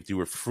saved, you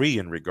were free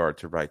in regard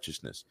to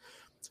righteousness.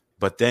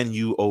 But then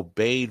you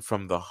obeyed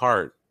from the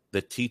heart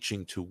the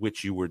teaching to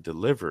which you were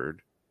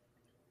delivered.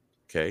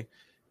 Okay.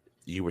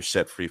 You were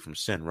set free from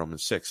sin,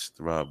 Romans 6,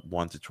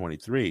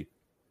 1-23.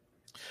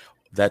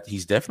 That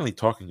he's definitely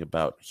talking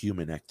about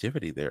human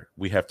activity there.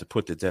 We have to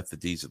put to death the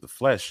deeds of the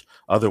flesh.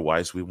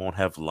 Otherwise, we won't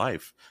have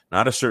life.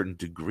 Not a certain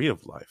degree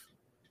of life,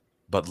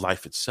 but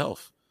life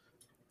itself.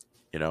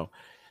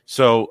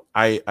 So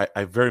I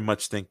very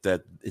much think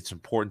that it's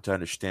important to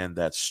understand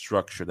that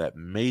structure, that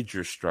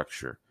major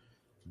structure,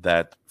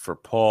 that for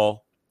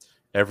Paul,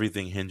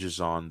 everything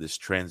hinges on this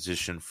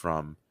transition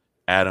from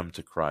Adam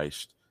to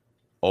Christ,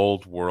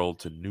 old world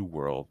to new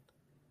world,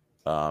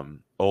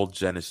 old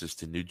Genesis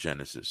to new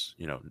Genesis,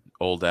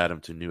 old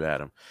Adam to new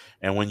Adam.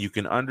 And when you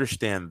can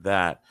understand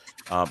that,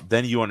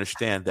 then you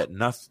understand that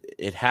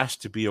it has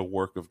to be a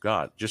work of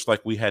God, just like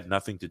we had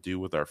nothing to do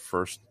with our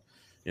first.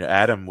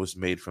 Adam was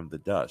made from the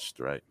dust,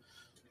 right?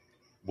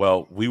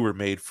 Well, we were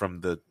made from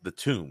the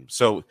tomb.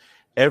 So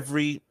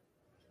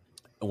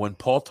when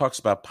Paul talks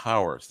about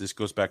powers, this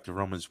goes back to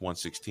Romans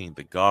 1:16.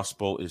 The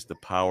gospel is the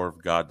power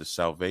of God to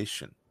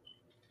salvation.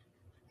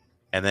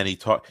 And then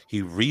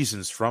he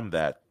reasons from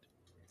that,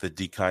 the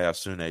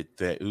dikaiosune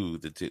theou,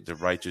 the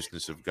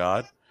righteousness of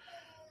God.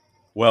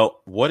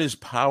 Well, what is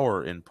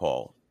power in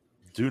Paul?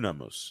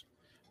 Dunamis.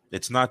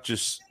 It's not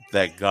just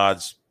that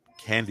God's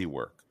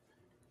handiwork,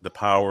 the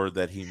power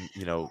that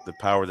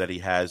he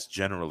has,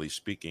 generally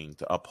speaking,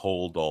 to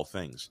uphold all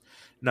things.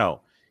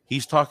 No,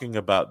 he's talking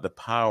about the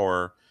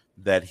power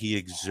that he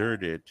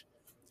exerted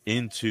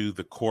into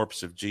the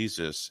corpse of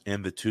Jesus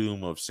in the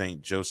tomb of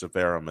St. Joseph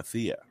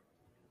Arimathea,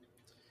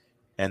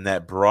 and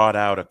that brought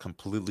out a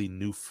completely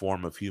new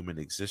form of human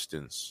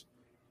existence,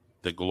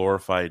 the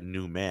glorified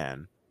new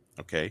man.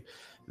 Okay,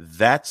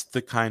 that's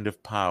the kind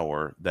of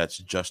power that's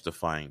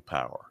justifying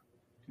power.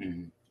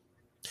 Mm-hmm.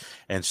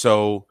 And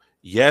so,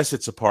 yes,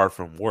 it's apart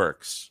from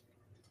works,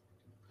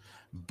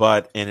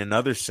 but in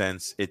another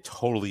sense, it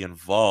totally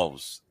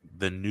involves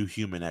the new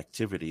human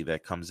activity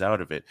that comes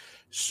out of it.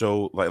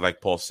 So,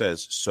 like Paul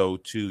says, so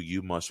too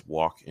you must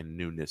walk in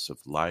newness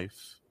of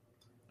life.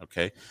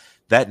 Okay,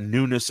 that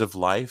newness of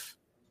life,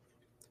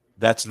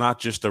 that's not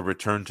just a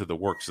return to the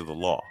works of the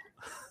law.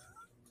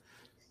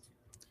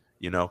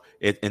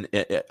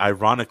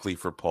 Ironically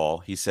for Paul,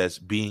 he says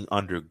being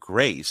under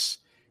grace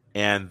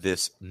and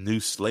this new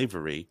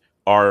slavery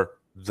are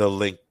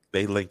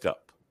they link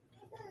up,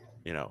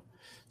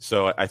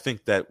 So I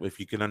think that if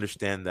you can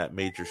understand that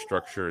major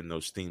structure and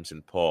those themes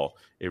in Paul,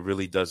 it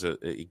really does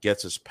it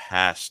gets us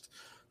past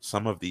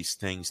some of these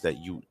things that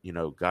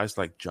guys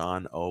like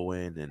John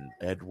Owen and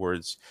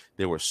Edwards,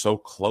 they were so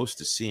close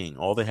to seeing.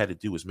 All they had to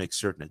do was make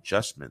certain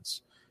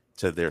adjustments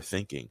to their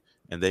thinking,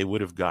 and they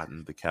would have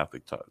gotten the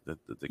Catholic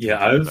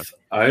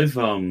I've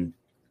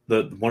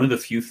one of the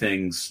few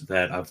things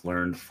that I've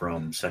learned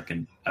from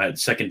Second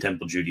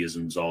Temple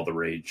Judaism is all the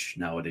rage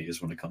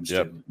nowadays when it comes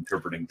to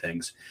interpreting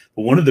things.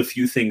 But one of the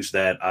few things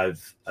that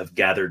I've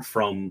gathered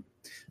from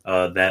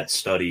that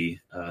study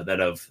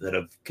that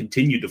I've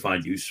continued to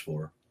find use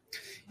for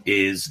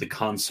is the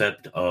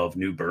concept of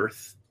new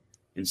birth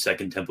in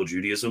Second Temple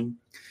Judaism.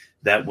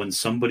 That when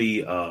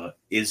somebody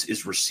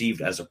is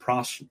received as a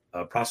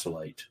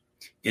proselyte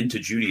into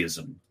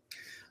Judaism,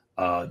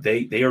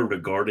 they are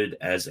regarded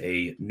as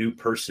a new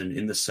person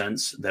in the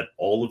sense that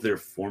all of their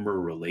former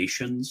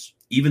relations,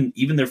 even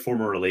their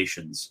former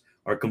relations,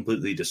 are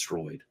completely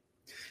destroyed.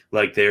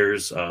 Like there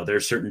are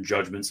certain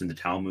judgments in the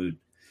Talmud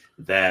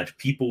that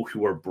people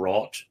who are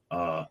brought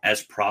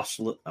as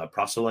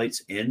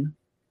proselytes in,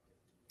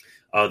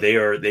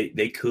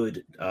 they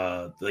could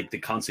like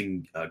the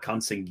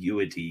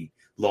consanguinity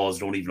laws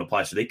don't even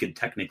apply, so they could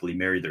technically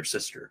marry their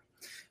sister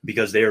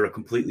because they are a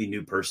completely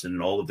new person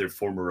and all of their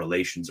former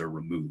relations are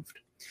removed.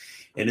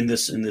 And in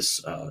this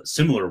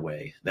similar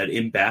way, that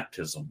in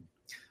baptism,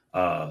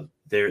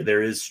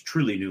 there is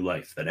truly new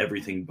life, that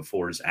everything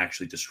before is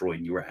actually destroyed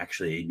and you are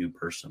actually a new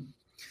person.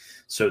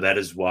 So that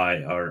is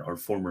why our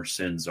former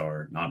sins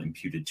are not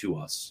imputed to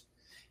us.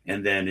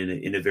 And then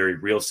in a very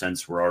real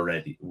sense,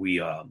 we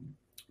are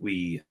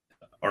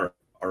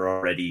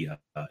already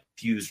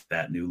fused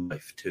that new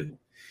life too,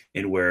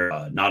 and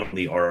where not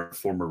only are our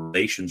former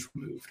relations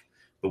removed,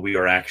 but we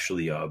are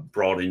actually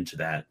brought into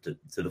that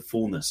to the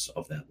fullness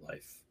of that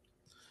life.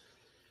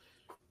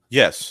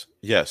 Yes,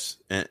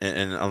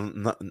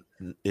 and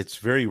it's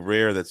very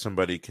rare that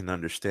somebody can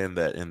understand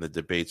that in the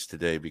debates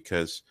today,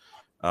 because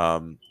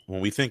when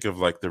we think of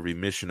like the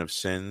remission of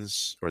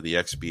sins or the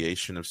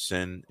expiation of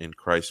sin in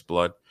Christ's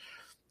blood,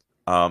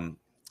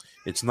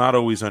 it's not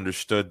always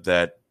understood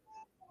that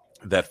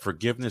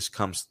forgiveness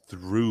comes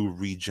through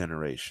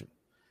regeneration.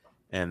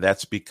 And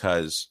that's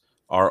because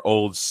our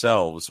old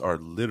selves are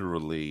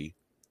literally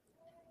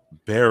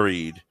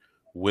buried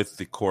with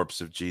the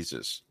corpse of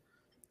Jesus.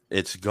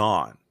 It's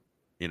gone,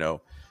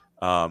 and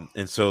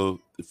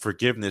so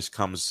forgiveness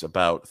comes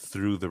about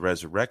through the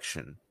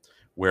resurrection,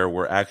 where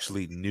we're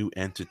actually new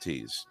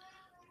entities.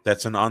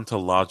 That's an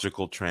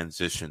ontological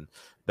transition.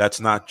 That's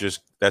not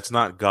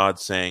God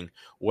saying,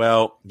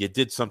 well, you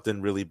did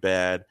something really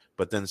bad,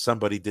 but then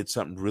somebody did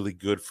something really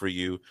good for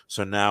you,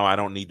 so now I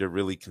don't need to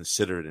really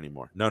consider it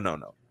anymore.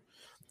 No.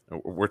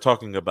 We're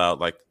talking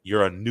about like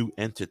you're a new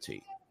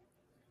entity.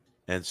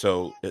 And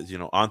so,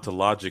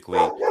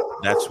 ontologically,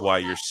 that's why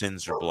your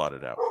sins are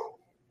blotted out.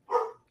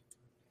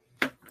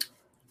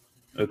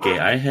 Okay,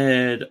 I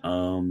had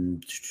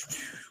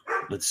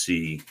let's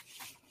see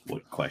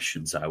what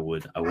questions I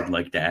would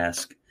like to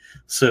ask.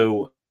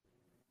 So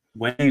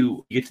when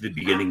you get to the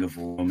beginning of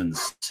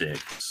Romans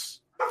 6,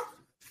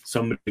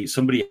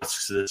 somebody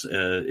asks this,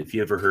 if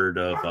you ever heard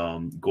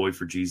of Goy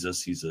for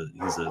Jesus. He's a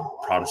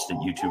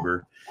Protestant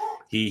YouTuber.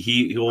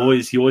 He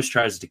always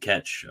tries to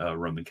catch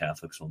Roman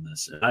Catholics on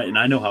this, and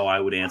I know how I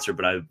would answer,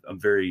 but I'm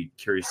very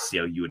curious to see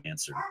how you would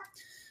answer.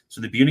 So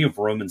the beginning of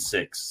Romans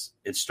 6,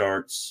 it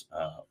starts,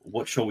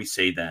 what shall we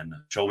say then?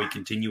 Shall we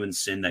continue in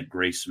sin that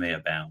grace may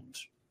abound?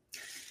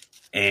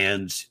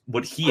 And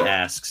what he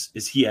asks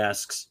is,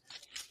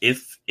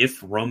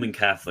 if Roman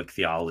Catholic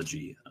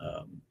theology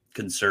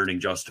concerning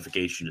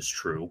justification is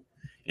true,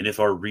 and if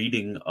our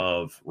reading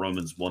of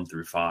Romans 1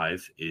 through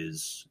 5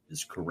 is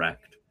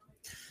correct,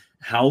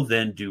 how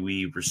then do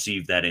we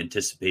receive that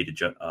anticipated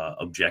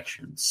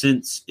objection,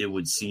 since it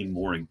would seem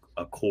more in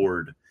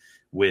accord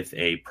with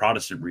a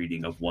Protestant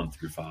reading of 1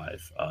 through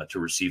 5 to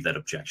receive that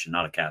objection,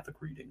 not a Catholic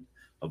reading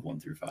of 1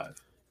 through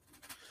 5?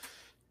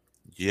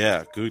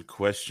 Yeah, good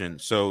question.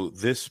 So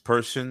this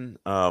person,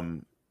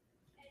 I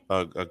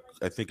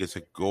think it's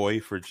a Goy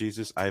for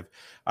Jesus.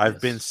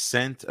 I've been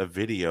sent a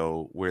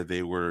video where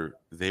they were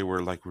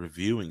like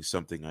reviewing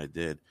something I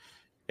did,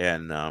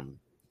 and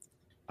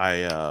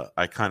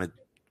I kind of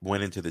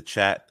went into the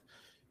chat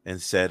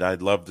and said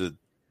I'd love to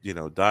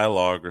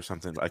dialogue or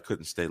something. I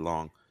couldn't stay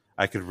long.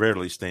 I could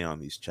rarely stay on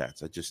these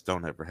chats. I just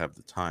don't ever have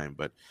the time.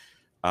 But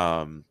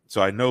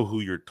so I know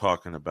who you're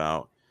talking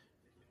about.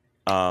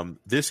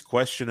 This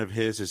question of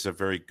his is a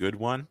very good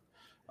one.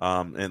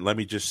 And let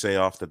me just say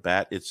off the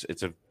bat,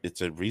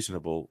 it's a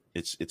reasonable.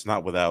 It's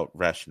not without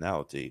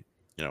rationality.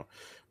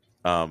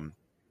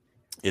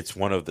 It's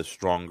one of the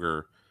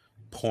stronger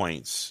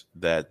points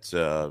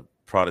that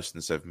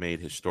Protestants have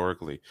made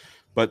historically.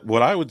 But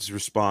what I would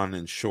respond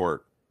in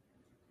short,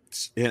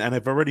 and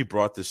I've already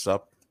brought this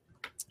up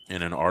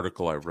in an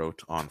article I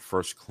wrote on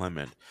First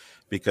Clement,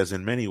 because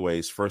in many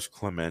ways,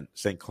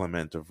 Saint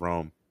Clement of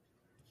Rome,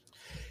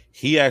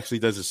 he actually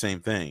does the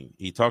same thing.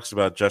 He talks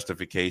about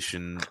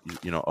justification,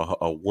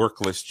 a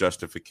workless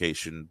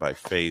justification by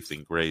faith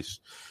and grace.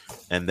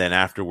 And then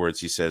afterwards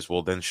he says,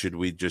 well, then should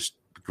we just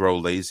grow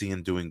lazy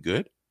in doing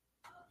good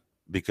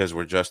because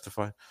we're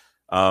justified?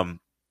 Clement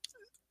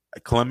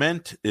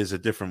is a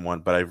different one,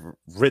 but I've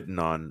written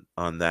on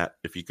that.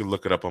 If you could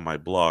look it up on my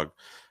blog.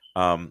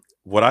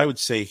 What I would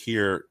say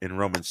here in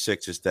Romans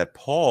 6 is that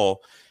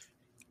Paul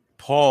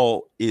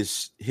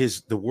is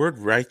the word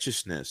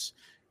righteousness.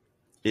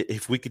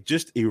 If we could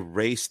just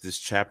erase this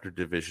chapter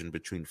division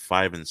between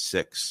 5 and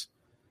 6,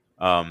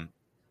 the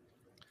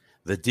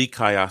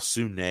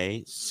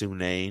dikaiosune,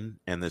 sunain,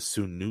 and the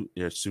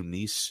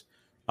sunis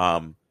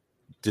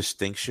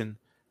distinction,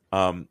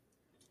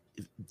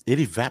 it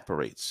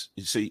evaporates.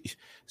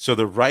 So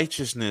the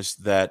righteousness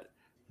that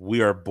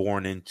we are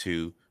born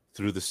into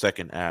through the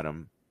second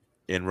Adam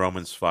in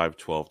Romans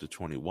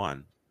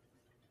 5:12-21,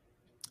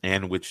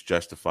 and which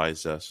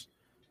justifies us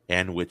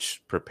and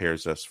which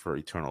prepares us for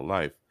eternal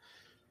life,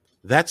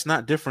 that's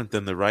not different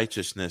than the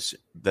righteousness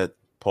that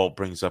Paul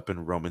brings up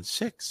in Romans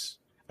 6.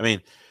 I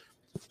mean,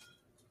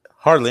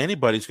 hardly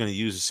anybody's going to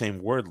use the same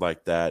word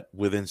like that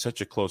within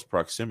such a close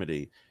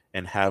proximity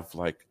and have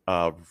like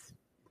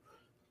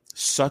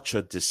such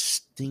a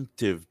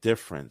distinctive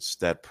difference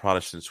that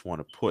Protestants want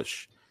to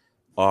push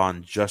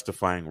on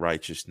justifying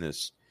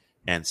righteousness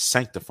and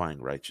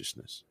sanctifying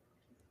righteousness.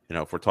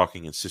 If we're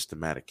talking in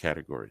systematic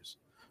categories.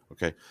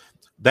 Okay,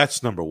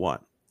 that's number one.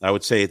 I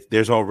would say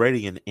there's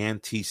already an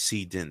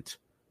antecedent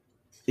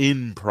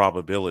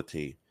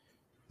improbability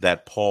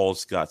that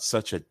Paul's got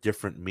such a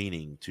different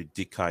meaning to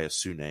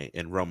dikaiosune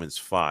in Romans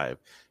 5,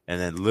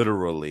 and then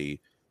literally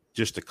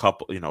just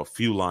a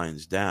few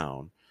lines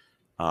down,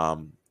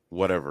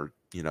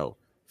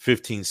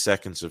 15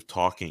 seconds of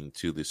talking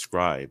to the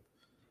scribe,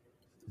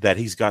 that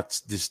he's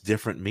got this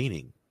different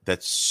meaning.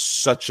 That's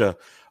such a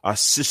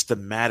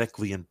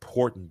systematically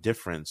important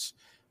difference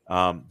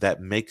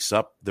that makes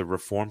up the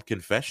Reformed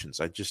confessions.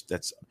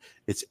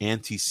 It's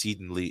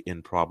antecedently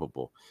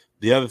improbable.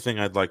 The other thing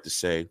I'd like to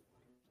say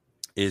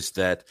is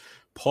that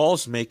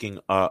Paul's making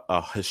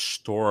a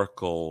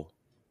historical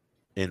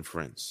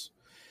inference.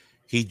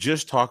 He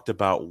just talked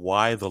about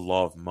why the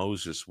law of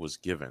Moses was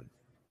given.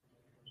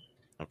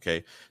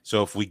 Okay,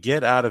 so if we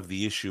get out of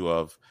the issue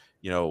of,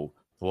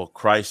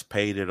 Christ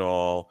paid it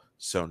all,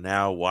 so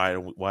now why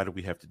do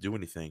we have to do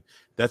anything?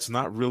 That's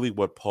not really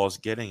what Paul's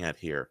getting at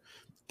here.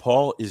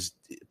 Paul is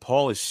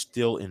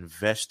still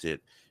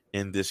invested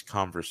in this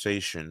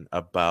conversation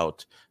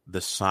about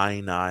the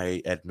Sinai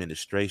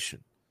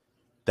administration.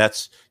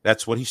 That's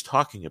what he's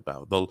talking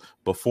about.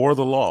 Before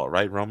the law,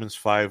 right? Romans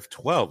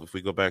 5:12. If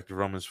we go back to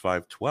Romans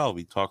 5:12,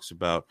 he talks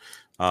about.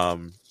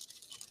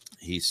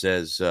 He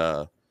says,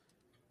 or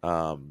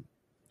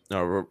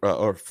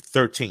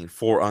 13.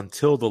 For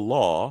until the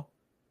law,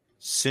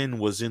 sin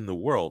was in the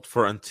world.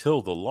 For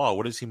until the law,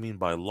 what does he mean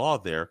by law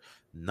there?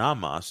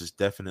 Namas is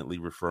definitely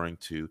referring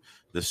to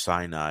the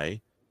Sinai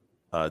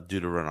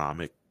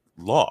Deuteronomic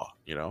law,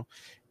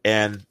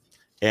 and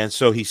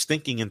so he's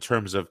thinking in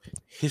terms of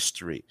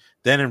history.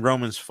 Then in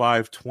Romans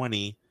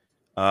 5:20,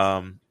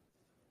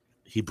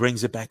 he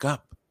brings it back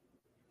up.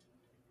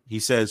 He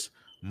says,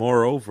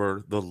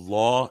 moreover, the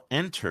law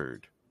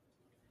entered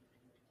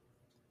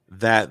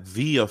that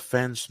the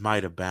offense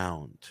might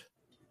abound.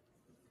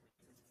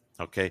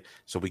 Okay,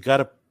 so we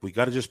gotta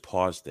just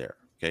pause there.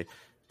 Okay,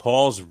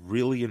 Paul's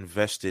really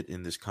invested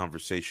in this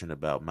conversation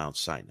about Mount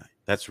Sinai.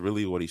 That's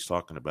really what he's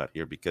talking about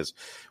here, because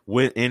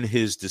in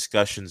his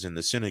discussions in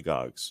the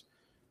synagogues,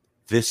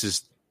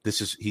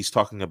 he's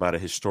talking about a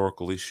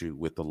historical issue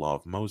with the law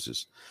of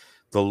Moses.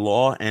 The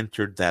law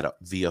entered that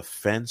the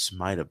offense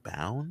might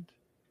abound.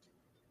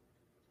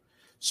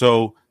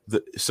 So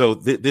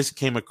this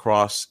came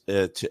across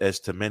as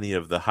to many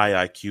of the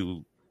high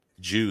IQ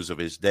Jews of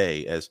his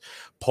day as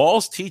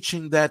Paul's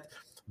teaching that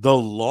the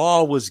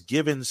law was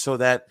given so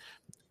that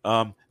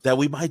that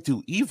we might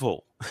do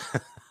evil.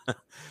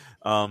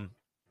 And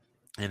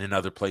in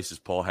other places,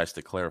 Paul has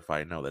to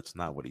clarify, no, that's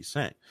not what he's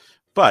saying.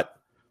 But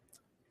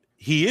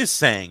he is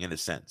saying, in a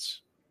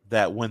sense,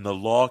 that when the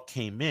law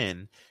came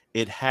in,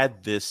 it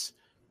had this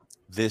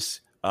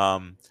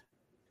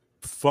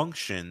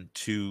function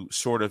to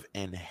sort of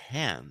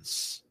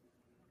enhance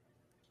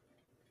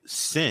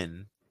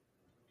sin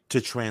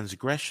to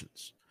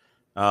transgressions.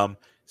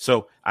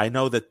 So I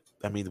know that,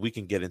 we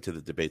can get into the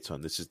debates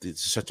on this.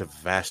 It's such a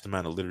vast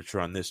amount of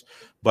literature on this,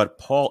 but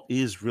Paul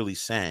is really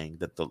saying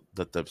that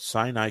the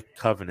Sinai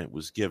covenant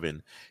was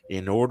given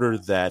in order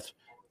that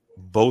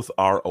both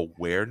our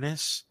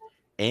awareness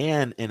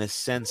and, in a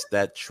sense,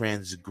 that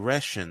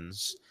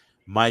transgressions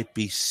might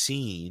be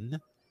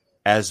seen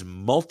as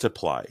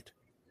multiplied,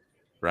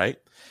 right?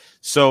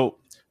 So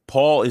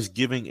Paul is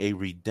giving a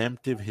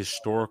redemptive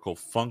historical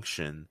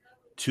function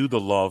to the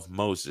law of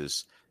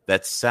Moses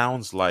that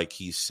sounds like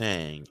he's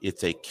saying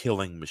it's a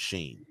killing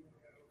machine.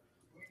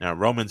 Now,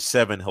 Romans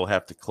 7, he'll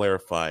have to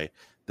clarify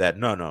that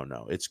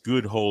no, it's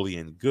good, holy,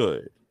 and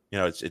good.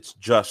 It's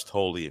just,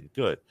 holy, and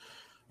good.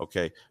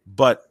 Okay,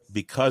 but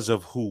because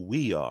of who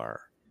we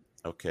are,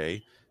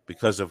 okay,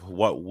 because of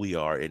what we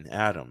are in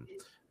Adam,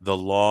 the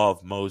law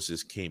of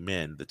Moses came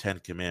in, the 10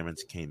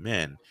 Commandments came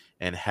in,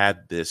 and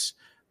had this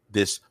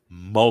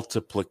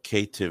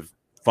multiplicative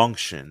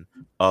function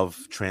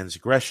of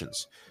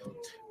transgressions.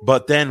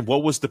 But then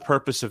what was the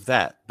purpose of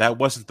that? That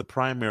wasn't the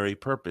primary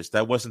purpose.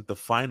 That wasn't the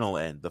final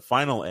end. The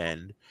final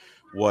end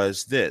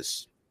was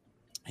this.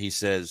 He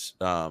says,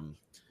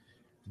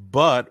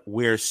 but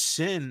where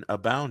sin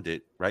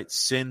abounded, right?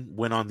 Sin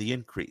went on the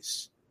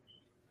increase.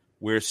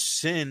 Where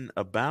sin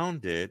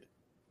abounded,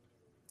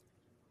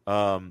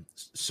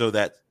 so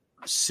that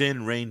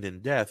sin reigned in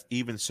death,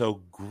 even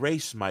so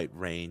grace might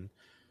reign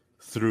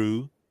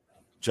through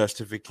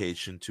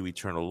justification to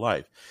eternal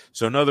life.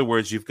 So in other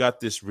words, you've got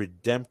this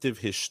redemptive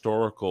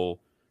historical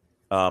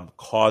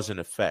cause and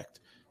effect.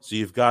 So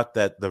you've got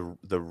that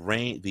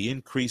the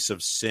increase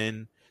of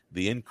sin,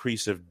 the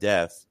increase of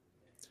death,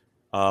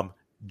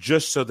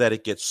 just so that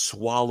it gets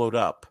swallowed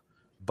up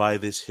by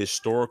this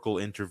historical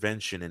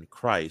intervention in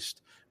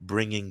Christ,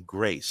 bringing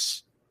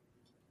grace.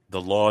 The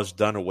law is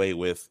done away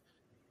with.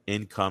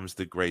 In comes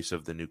the grace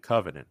of the new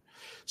covenant.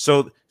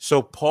 So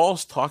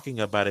Paul's talking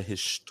about a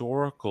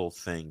historical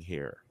thing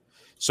here.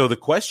 So the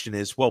question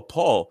is, well,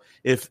 Paul,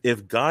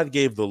 if God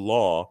gave the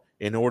law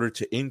in order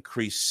to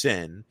increase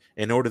sin,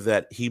 in order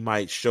that he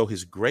might show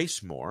his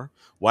grace more,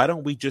 why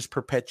don't we just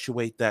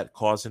perpetuate that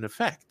cause and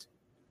effect?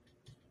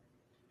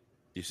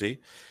 You see?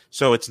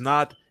 So it's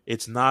not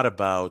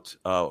about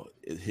the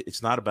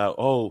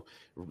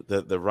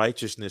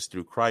righteousness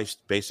through Christ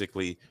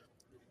basically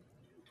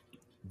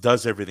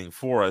does everything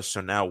for us. So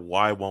now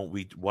what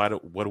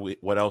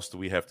else do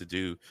we have to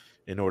do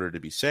in order to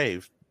be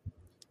saved?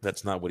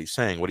 That's not what he's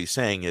saying. What he's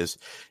saying is,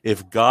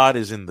 if God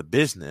is in the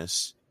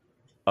business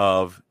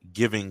of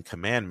giving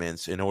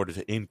commandments in order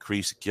to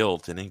increase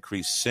guilt and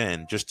increase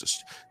sin,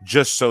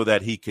 just so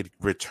that he could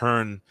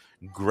return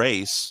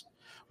grace,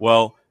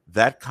 well,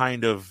 that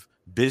kind of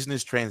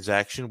business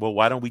transaction, well,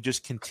 why don't we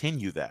just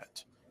continue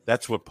that?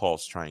 That's what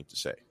Paul's trying to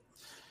say.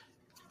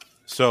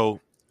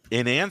 So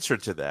in answer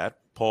to that,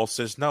 Paul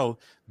says, no,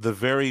 the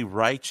very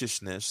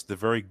righteousness, the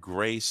very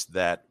grace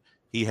that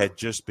he had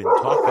just been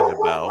talking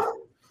about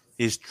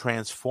is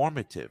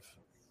transformative.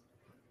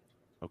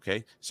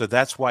 Okay, so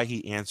that's why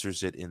he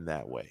answers it in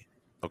that way.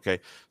 Okay,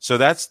 so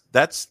that's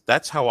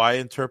how I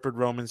interpret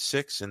Romans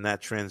 6 in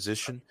that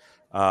transition,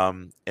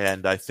 and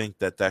I think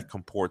that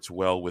comports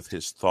well with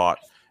his thought,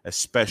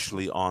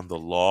 especially on the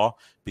law,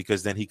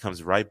 because then he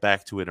comes right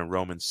back to it in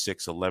Romans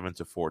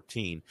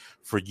 6:11-14.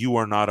 For you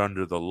are not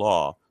under the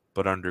law,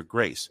 but under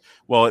grace.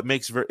 Well, it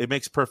makes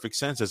perfect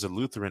sense as a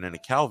Lutheran and a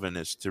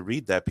Calvinist to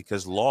read that,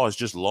 because law is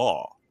just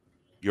law.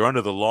 You're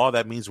under the law.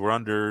 That means you're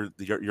under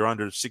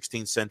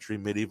 16th century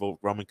medieval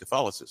Roman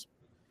Catholicism.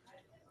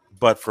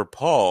 But for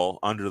Paul,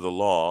 under the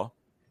law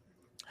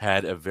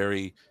had a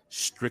very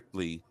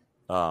strictly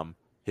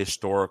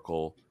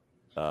historical,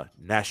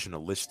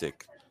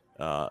 nationalistic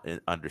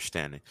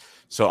understanding.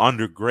 So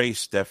under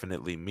grace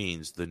definitely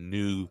means the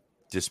new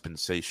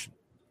dispensation.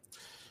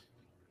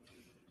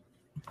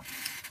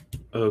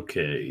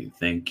 Okay,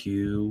 thank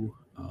you.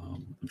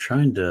 I'm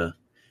trying to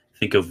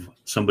think of,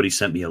 somebody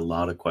sent me a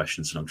lot of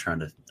questions, and I'm trying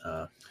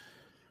to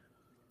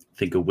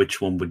think of which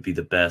one would be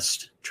the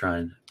best.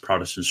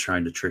 Protestants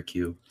trying to trick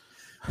you.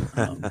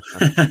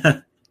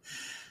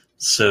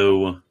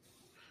 So,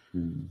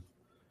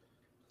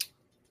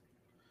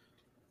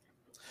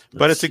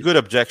 but it's a good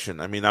objection.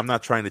 I mean, I'm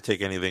not trying to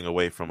take anything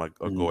away from a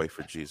goy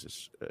for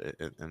Jesus.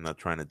 I'm not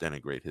trying to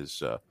denigrate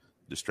the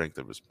strength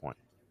of his point.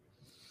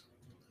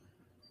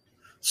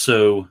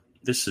 So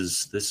this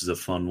is a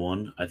fun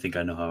one. I think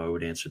I know how I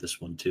would answer this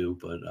one too,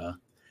 but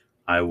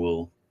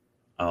I'll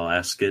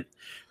ask it.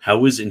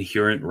 How is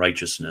inherent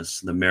righteousness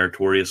the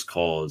meritorious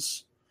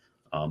cause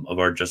of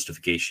our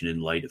justification in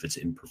light of its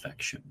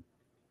imperfection?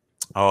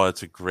 Oh,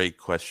 that's a great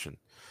question.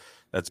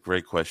 That's a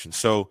great question.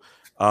 So,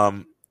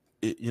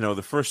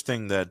 the first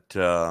thing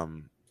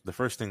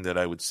that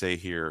I would say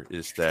here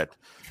is that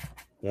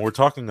when we're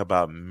talking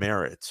about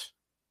merit,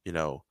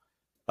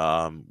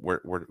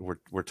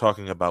 we're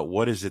talking about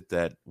what is it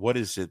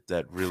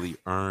that really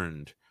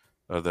earned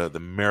the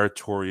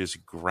meritorious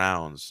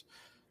grounds,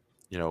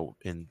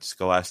 in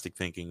scholastic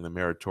thinking, the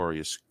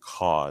meritorious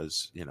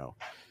cause,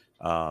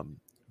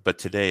 but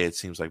today it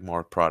seems like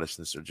more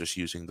Protestants are just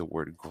using the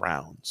word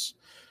grounds.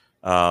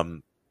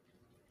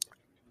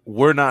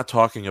 We're not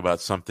talking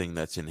about something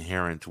that's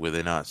inherent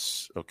within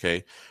us,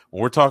 okay?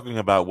 When we're talking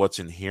about what's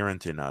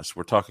inherent in us,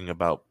 we're talking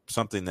about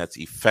something that's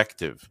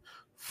effective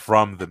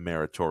from the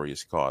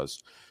meritorious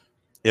cause.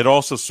 It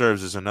also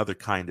serves as another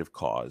kind of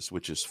cause,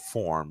 which is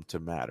form to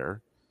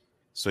matter.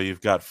 So you've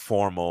got a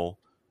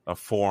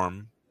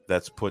form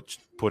that's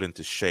put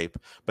into shape,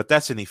 but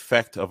that's an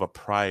effect of a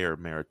prior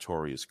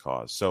meritorious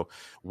cause. So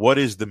what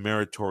is the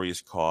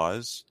meritorious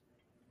cause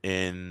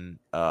in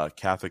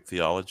Catholic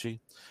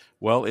theology?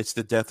 Well, it's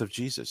the death of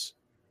Jesus.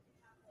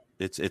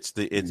 I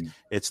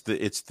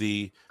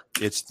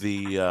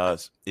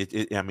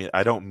mean,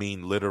 I don't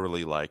mean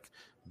literally like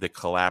the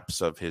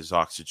collapse of his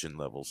oxygen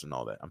levels and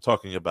all that. I'm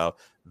talking about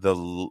the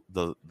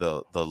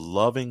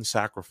loving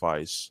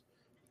sacrifice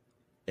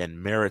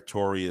and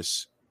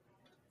meritorious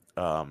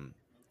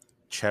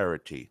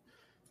charity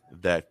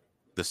that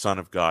the Son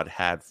of God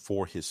had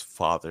for his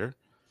Father,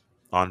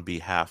 on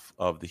behalf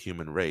of the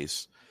human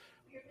race,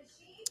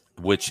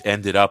 which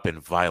ended up in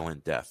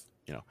violent death.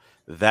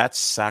 That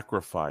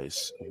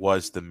sacrifice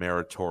was the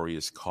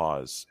meritorious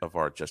cause of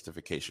our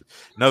justification.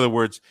 In other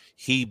words,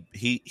 he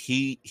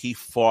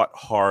fought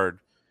hard.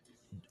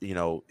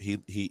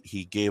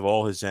 He gave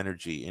all his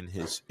energy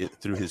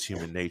through his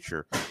human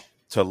nature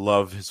to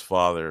love his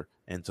Father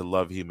and to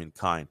love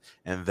humankind,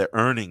 and the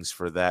earnings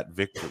for that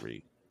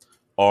victory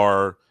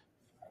are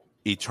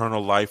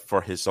eternal life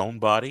for his own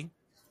body.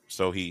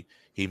 So he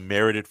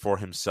merited for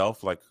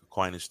himself, like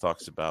Aquinas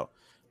talks about.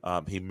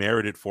 He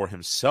merited for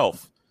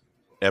himself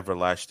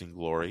everlasting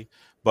glory,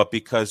 but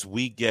because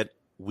we get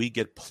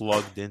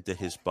plugged into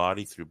his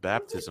body through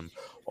baptism,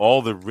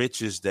 all the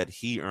riches that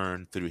he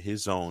earned through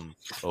his own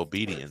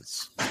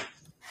obedience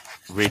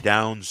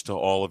redounds to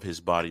all of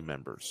his body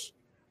members.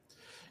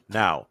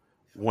 Now,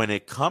 when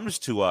it comes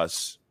to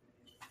us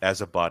as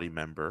a body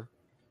member,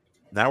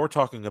 now we're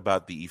talking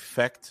about the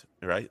effect,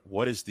 right?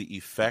 What is the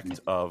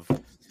effect of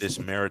this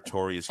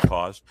meritorious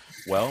cause?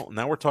 Well,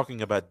 now we're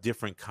talking about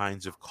different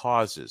kinds of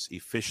causes.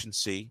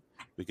 Efficiency,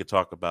 we could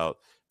talk about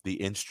the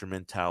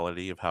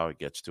instrumentality of how it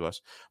gets to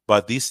us,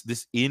 but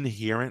this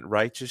inherent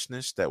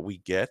righteousness that we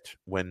get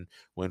when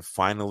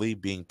finally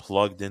being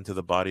plugged into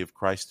the body of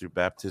Christ through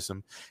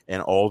baptism,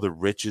 and all the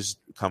riches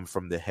come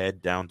from the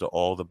head down to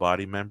all the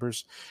body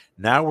members.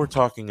 Now we're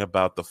talking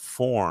about the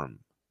form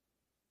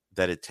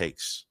that it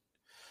takes.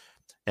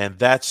 And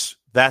that's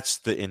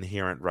the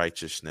inherent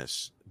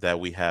righteousness that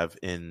we have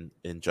in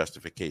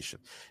justification.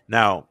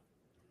 Now,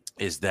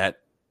 is that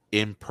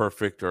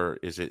imperfect, or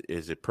is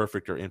it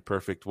perfect or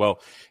imperfect?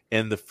 Well,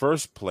 in the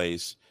first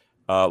place,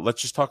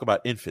 let's just talk about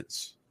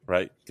infants,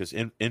 right? Because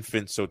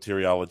infant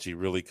soteriology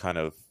really kind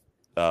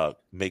of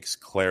makes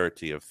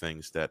clarity of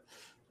things that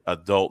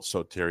adult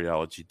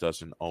soteriology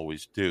doesn't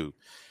always do.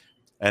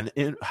 And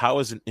how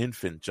is an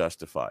infant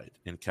justified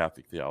in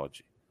Catholic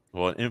theology?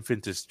 Well, an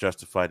infant is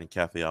justified in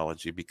Catholic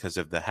theology because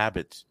of the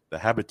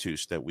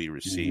habitus that we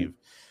receive,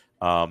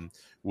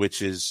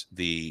 which is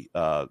the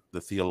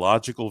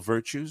theological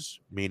virtues,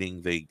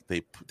 meaning they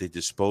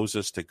dispose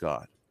us to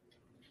God.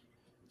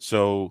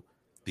 So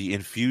the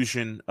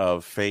infusion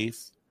of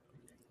faith,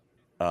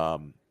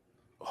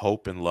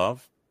 hope and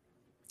love,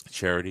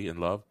 charity and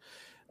love,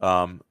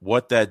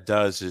 what that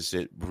does is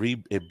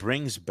it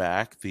brings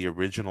back the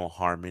original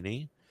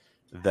harmony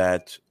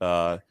that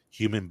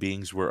human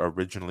beings were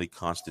originally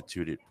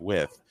constituted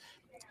with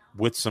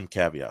some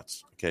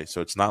caveats. Okay,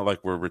 so it's not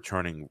like we're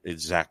returning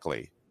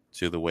exactly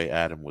to the way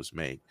Adam was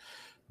made,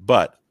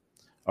 but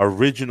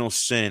original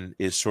sin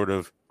is sort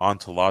of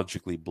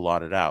ontologically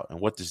blotted out. And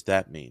what does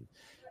that mean?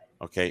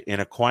 Okay, in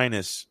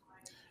Aquinas,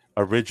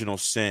 original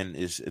sin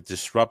is a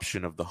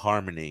disruption of the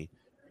harmony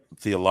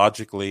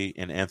theologically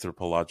and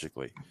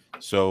anthropologically.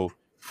 So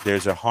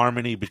there's a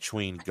harmony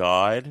between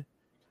God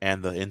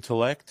and the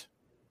intellect.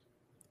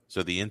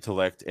 So the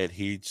intellect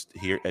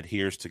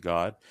adheres to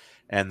God,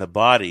 and the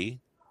body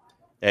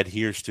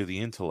adheres to the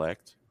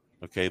intellect.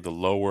 Okay, the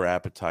lower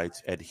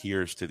appetites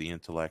adheres to the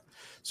intellect.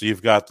 So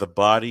you've got the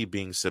body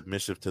being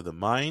submissive to the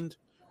mind,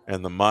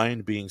 and the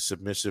mind being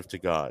submissive to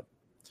God.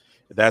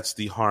 That's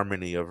the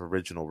harmony of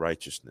original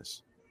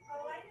righteousness.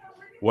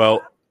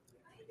 Well,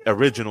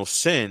 original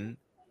sin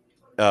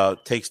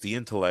takes the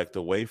intellect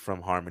away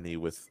from harmony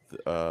with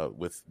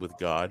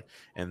God,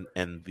 and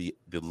the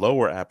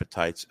lower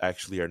appetites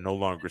actually are no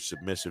longer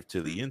submissive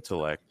to the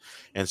intellect,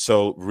 and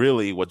so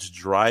really what's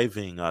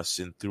driving us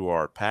in through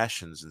our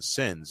passions and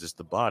sins is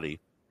the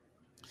body.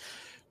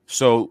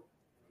 So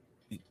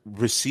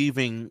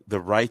receiving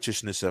the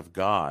righteousness of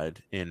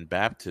God in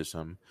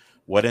baptism,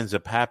 what ends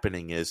up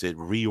happening is it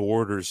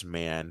reorders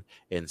man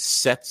and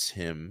sets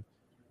him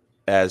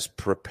as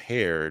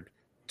prepared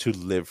to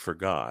live for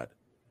God,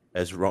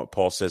 as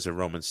Paul says in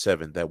Romans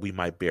 7, that we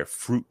might bear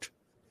fruit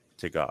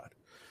to God.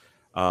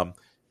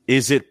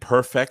 Is it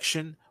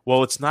perfection?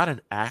 Well, it's not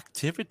an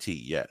activity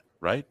yet,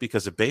 right?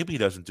 Because a baby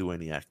doesn't do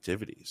any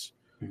activities.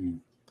 Mm-hmm.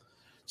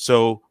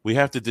 So we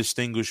have to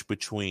distinguish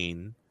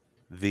between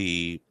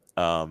the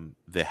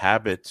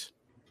habit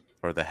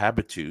or the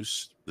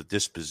habitus, the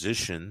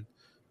disposition,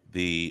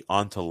 the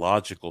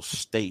ontological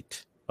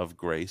state of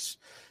grace,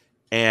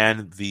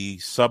 and the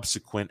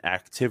subsequent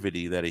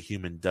activity that a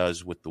human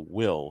does with the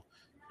will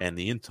and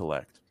the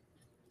intellect.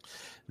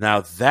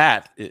 Now,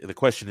 the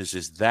question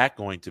is that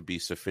going to be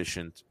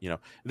sufficient?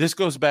 This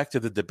goes back to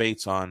the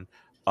debates on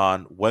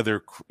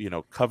whether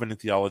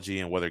covenant theology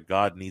and whether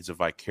God needs a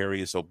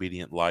vicarious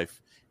obedient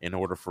life in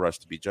order for us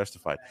to be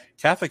justified.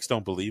 Catholics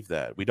don't believe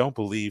that. We don't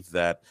believe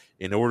that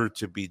in order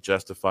to be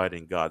justified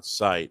in God's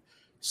sight,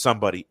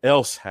 somebody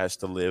else has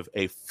to live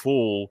a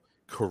full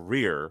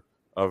career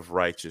of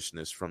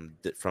righteousness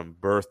from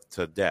birth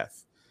to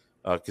death,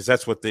 because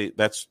that's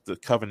the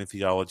covenant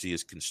theology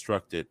is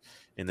constructed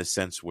in the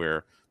sense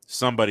where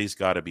somebody's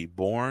got to be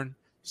born,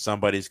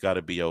 somebody's got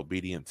to be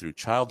obedient through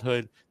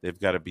childhood, they've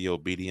got to be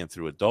obedient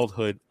through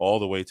adulthood, all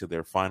the way to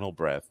their final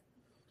breath,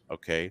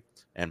 okay,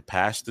 and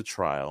pass the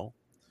trial.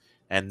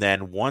 And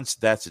then once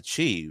that's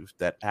achieved,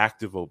 that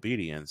active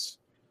obedience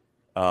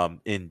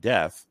in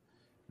death,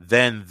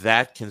 then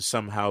that can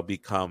somehow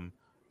become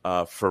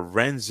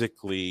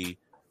forensically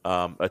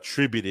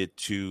attributed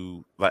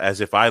to,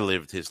 as if I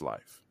lived his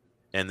life,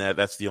 and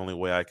that's the only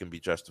way I can be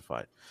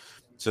justified.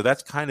 So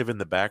that's kind of in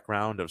the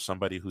background of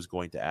somebody who's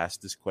going to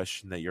ask this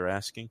question that you're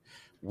asking.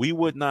 We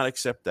would not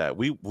accept that.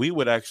 We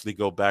would actually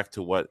go back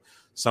to what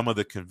some of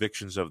the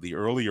convictions of the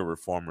earlier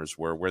reformers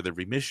were, where the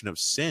remission of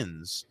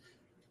sins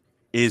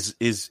is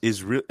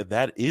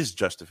that is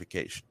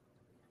justification,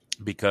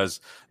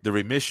 because the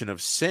remission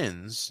of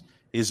sins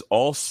is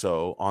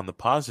also, on the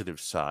positive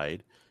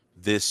side,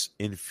 this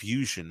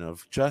infusion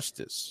of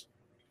justice.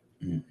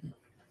 Mm-hmm.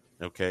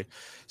 Okay,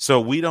 so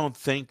we don't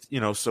think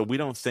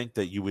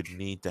that you would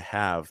need to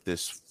have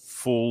this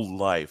full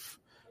life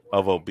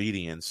of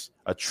obedience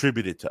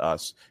attributed to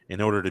us in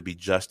order to be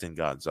just in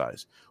God's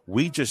eyes.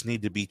 We just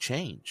need to be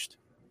changed,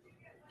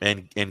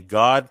 and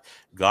God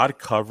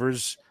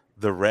covers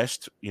the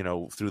rest,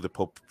 through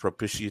the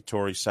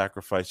propitiatory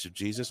sacrifice of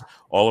Jesus.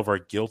 All of our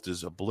guilt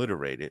is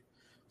obliterated,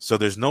 so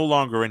there's no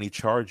longer any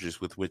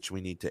charges with which we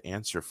need to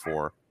answer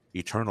for,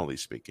 eternally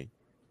speaking.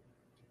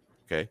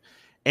 Okay,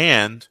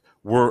 and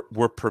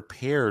we're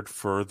prepared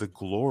for the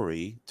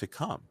glory to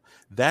come.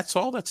 That's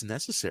all that's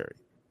necessary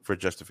for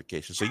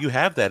justification. So you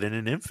have that in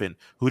an infant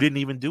who didn't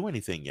even do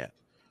anything yet,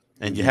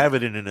 and you have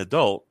it in an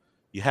adult.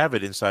 You have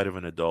it inside of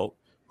an adult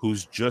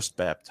who's just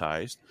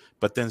baptized,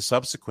 but then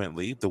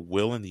subsequently the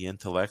will and the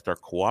intellect are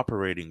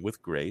cooperating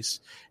with grace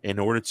in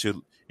order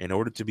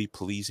to be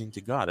pleasing to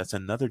God. That's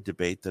another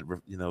debate that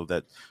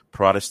that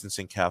Protestants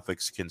and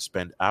Catholics can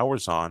spend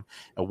hours on.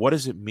 And what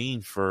does it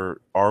mean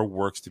for our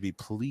works to be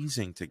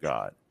pleasing to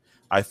God?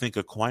 I think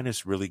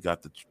Aquinas really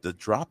got the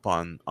drop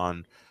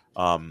on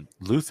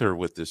Luther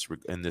with this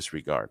in this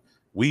regard.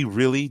 We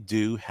really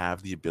do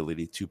have the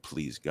ability to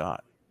please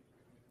God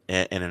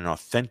in an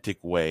authentic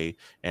way,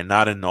 and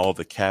not in all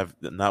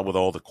not with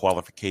all the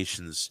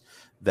qualifications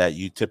that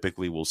you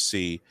typically will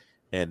see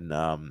in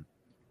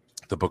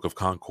the Book of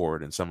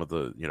Concord and some of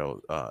the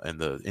and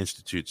the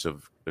institutes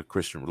of the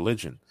Christian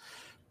religion.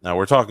 Now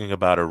we're talking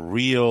about a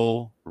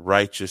real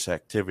righteous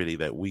activity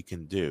that we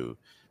can do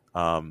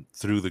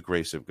through the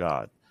grace of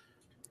God.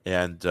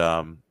 And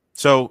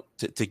so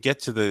to get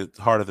to the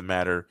heart of the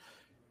matter,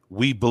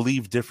 we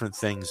believe different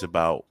things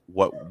about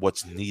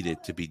what's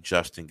needed to be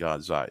just in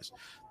God's eyes.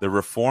 The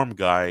Reform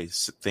guy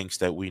thinks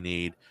that we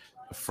need,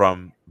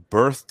 from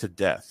birth to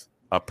death,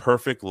 a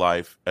perfect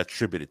life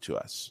attributed to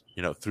us,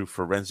 through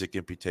forensic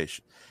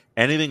imputation.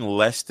 Anything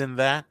less than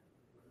that,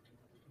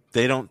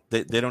 they don't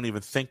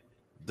even think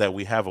that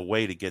we have a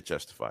way to get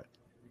justified.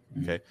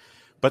 Okay,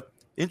 but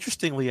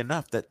interestingly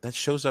enough, that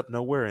shows up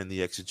nowhere in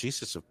the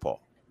exegesis of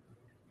Paul.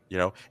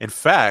 In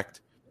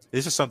fact,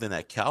 this is something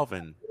that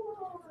Calvin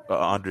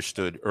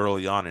understood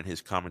early on in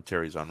his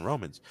commentaries on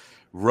Romans.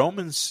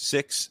 Romans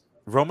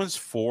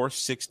 4,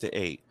 6 to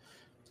 8.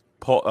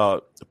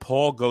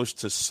 Paul goes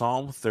to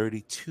Psalm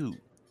 32,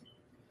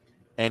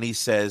 and he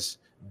says,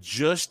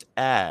 just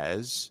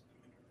as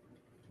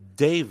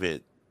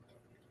David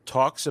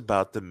talks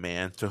about the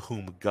man to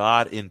whom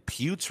God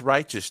imputes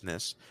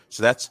righteousness,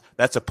 so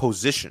that's a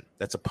position,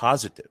 that's a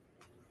positive.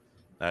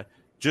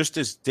 Just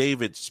as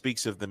David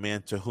speaks of the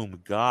man to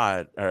whom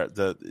God,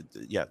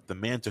 the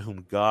man to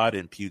whom God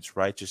imputes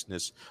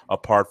righteousness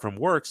apart from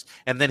works,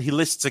 and then he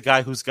lists a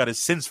guy who's got his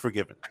sins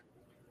forgiven.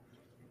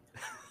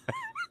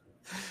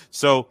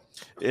 So,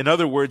 in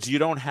other words, you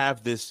don't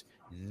have this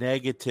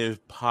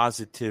negative,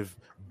 positive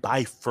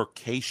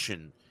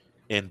bifurcation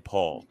in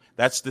Paul.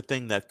 That's the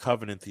thing that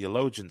covenant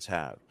theologians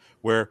have,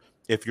 where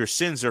if your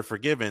sins are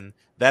forgiven,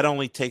 that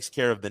only takes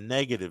care of the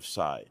negative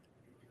side.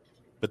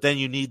 But then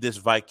you need this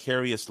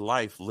vicarious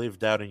life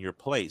lived out in your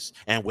place.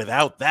 And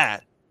without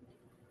that,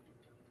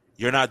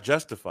 you're not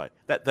justified.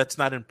 That's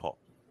not in Paul.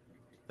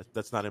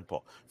 That's not in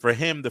Paul. For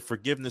him, the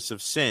forgiveness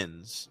of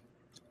sins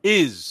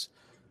is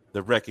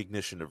the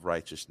recognition of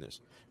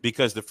righteousness,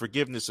 because the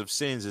forgiveness of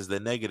sins is the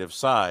negative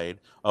side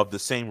of the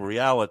same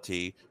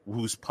reality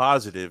whose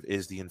positive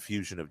is the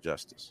infusion of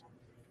justice.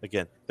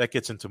 Again, that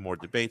gets into more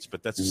debates,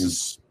 but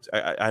that's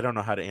I don't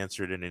know how to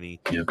answer it in any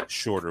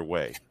shorter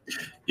way.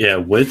 Yeah,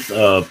 with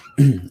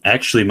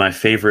actually my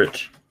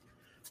favorite,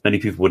 many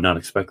people would not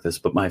expect this,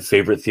 but my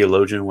favorite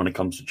theologian when it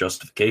comes to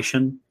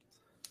justification,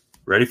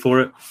 ready for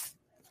it?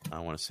 I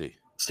want to see.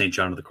 St.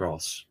 John of the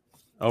Cross.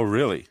 Oh,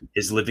 really?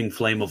 His living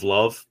flame of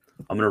love.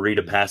 I'm going to read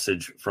a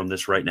passage from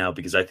this right now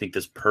because I think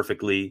this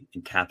perfectly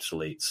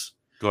encapsulates.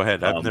 Go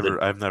ahead.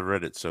 I've never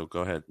read it, so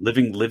go ahead.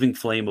 Living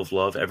flame of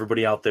love.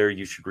 Everybody out there,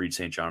 you should read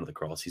St. John of the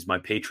Cross. He's my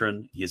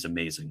patron. He is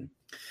amazing.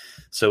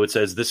 So it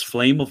says, this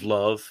flame of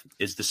love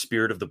is the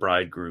spirit of the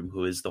bridegroom,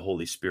 who is the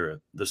Holy Spirit.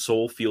 The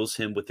soul feels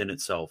him within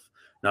itself,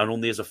 not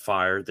only as a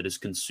fire that has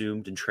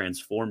consumed and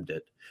transformed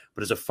it,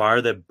 but as a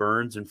fire that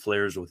burns and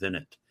flares within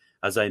it.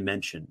 As I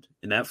mentioned,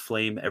 in that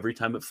flame, every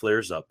time it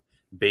flares up,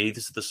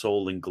 bathes the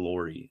soul in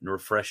glory and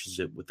refreshes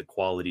it with the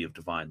quality of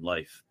divine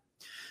life.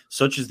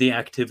 Such is the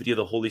activity of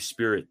the Holy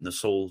Spirit in the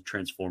soul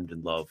transformed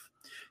in love.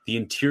 The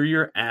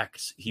interior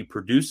acts he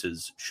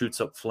produces shoots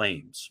up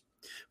flames,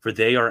 for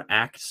they are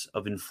acts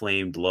of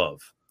inflamed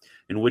love.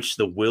 in which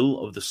the will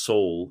of the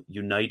soul,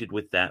 united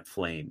with that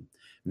flame,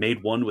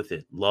 made one with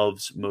it,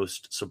 loves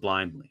most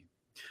sublimely.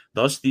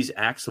 Thus, these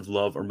acts of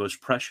love are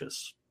most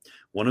precious.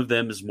 One of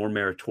them is more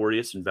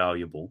meritorious and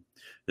valuable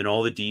than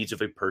all the deeds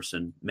of a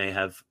person may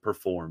have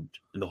performed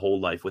in the whole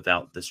life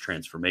without this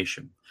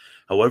transformation,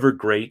 however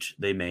great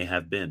they may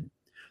have been.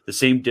 The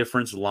same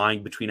difference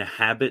lying between a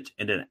habit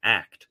and an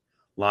act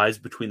lies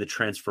between the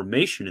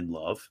transformation in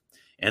love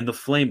and the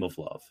flame of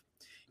love.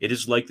 It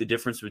is like the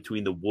difference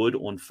between the wood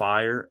on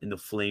fire and the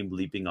flame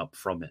leaping up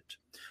from it.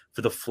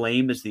 For the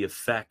flame is the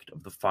effect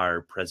of the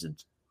fire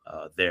present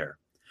there.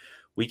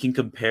 We can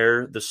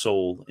compare the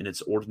soul in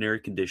its ordinary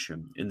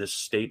condition, in this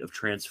state of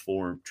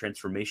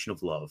transformation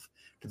of love,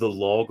 to the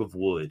log of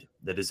wood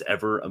that is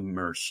ever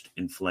immersed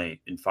in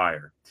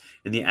fire,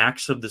 in the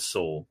acts of the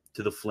soul,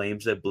 to the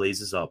flames that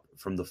blazes up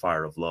from the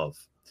fire of love.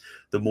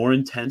 The more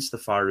intense the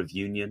fire of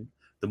union,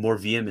 the more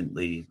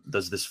vehemently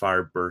does this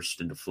fire burst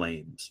into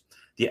flames.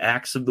 The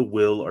acts of the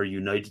will are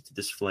united to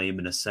this flame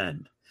and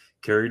ascend,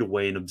 carried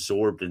away and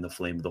absorbed in the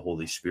flame of the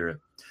Holy Spirit,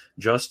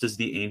 just as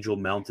the angel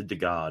mounted to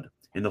God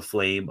in the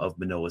flame of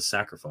Manoah's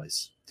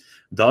sacrifice.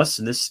 Thus,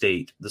 in this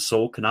state, the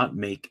soul cannot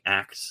make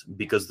acts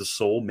because the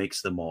soul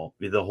makes them all,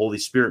 the Holy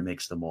Spirit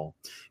makes them all,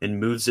 and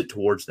moves it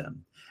towards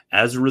them.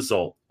 As a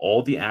result,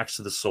 all the acts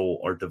of the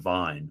soul are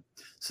divine,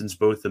 since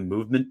both the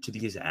movement to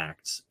these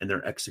acts and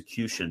their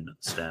execution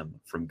stem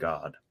from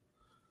God.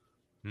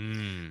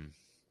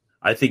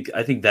 I think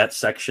that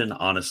section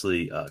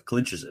honestly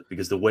clinches it,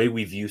 because the way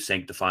we view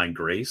sanctifying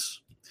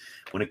grace,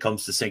 when it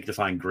comes to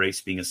sanctifying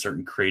grace being a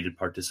certain created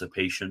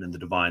participation in the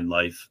divine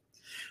life,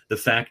 the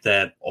fact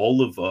that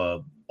all of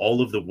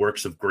the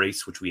works of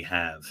grace which we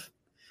have,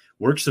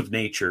 works of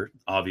nature,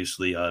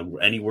 obviously,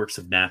 any works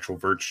of natural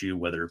virtue,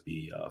 whether it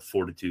be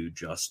fortitude,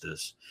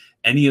 justice,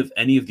 any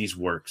of these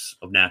works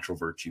of natural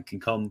virtue can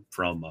come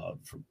from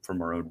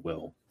our own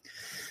will,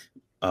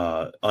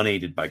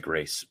 unaided by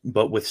grace.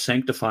 But with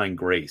sanctifying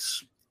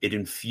grace, it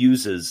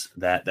infuses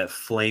that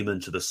flame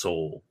into the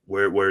soul,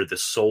 where the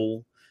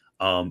soul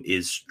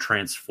is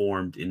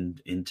transformed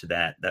into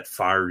that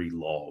fiery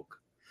log.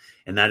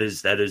 And that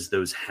is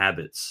those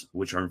habits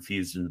which are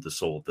infused into the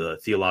soul, the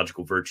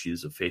theological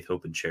virtues of faith,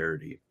 hope, and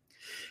charity.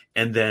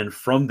 And then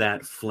from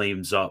that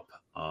flames up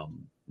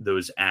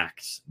those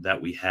acts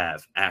that we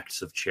have,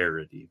 acts of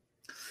charity.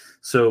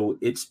 So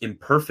it's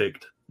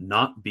imperfect,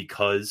 not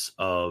because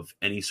of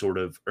any sort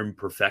of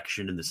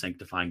imperfection in the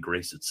sanctifying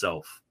grace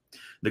itself.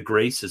 The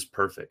grace is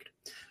perfect,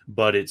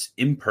 but it's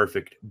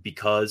imperfect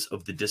because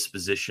of the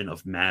disposition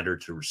of matter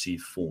to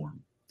receive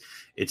form.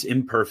 It's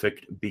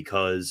imperfect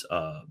because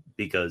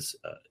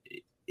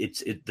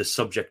it's the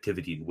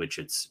subjectivity in which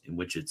it's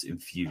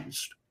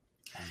infused.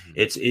 Mm-hmm.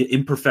 It's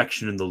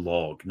imperfection in the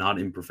log, not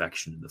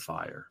imperfection in the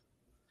fire.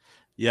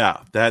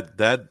 Yeah,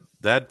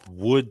 that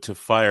wood to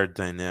fire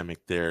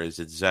dynamic there is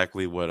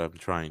exactly what I'm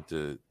trying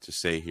to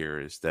say here.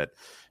 Is that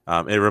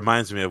it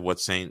reminds me of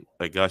what Saint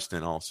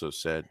Augustine also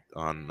said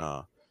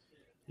on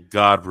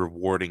God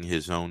rewarding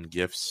His own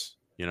gifts.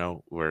 You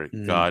know, where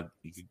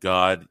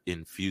God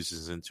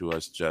infuses into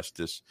us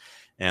justice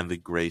and the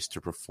grace to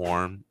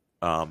perform.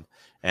 And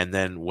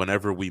then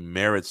whenever we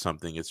merit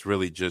something, it's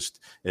really just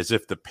as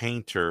if the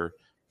painter,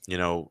 you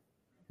know,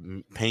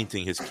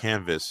 painting his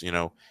canvas, you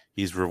know,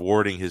 he's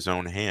rewarding his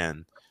own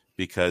hand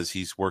because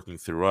he's working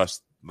through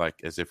us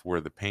like as if we're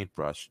the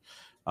paintbrush.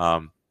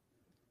 You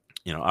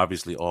know,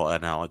 obviously all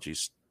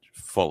analogies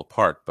fall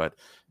apart, but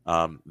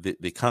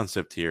the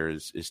concept here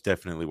is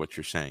definitely what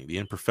you're saying. The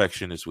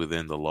imperfection is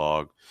within the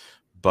log,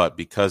 but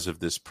because of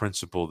this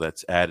principle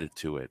that's added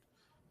to it,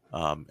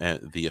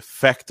 and the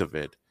effect of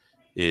it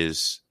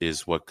is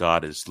what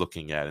God is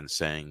looking at and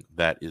saying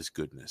that is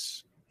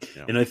goodness.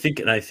 You know?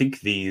 And I think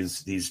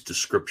these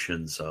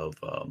descriptions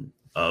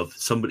of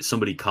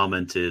somebody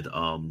commented,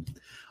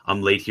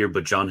 I'm late here,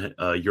 but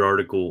your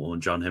article on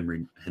John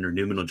Henry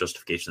Newman on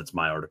justification, that's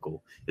my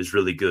article, is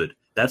really good.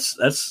 That's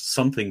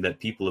something that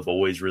people have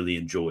always really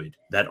enjoyed,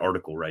 that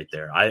article right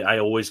there. I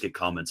always get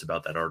comments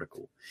about that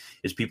article,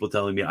 is people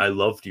telling me, I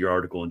loved your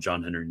article on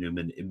John Henry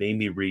Newman. It made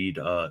me read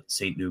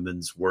St.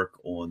 Newman's work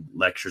on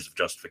Lectures of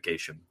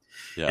Justification.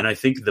 Yeah. And I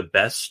think the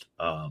best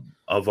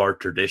of our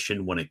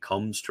tradition when it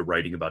comes to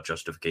writing about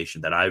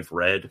justification that I've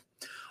read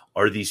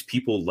are these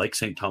people like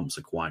St. Thomas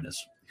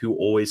Aquinas, who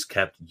always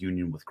kept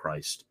union with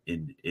Christ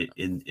in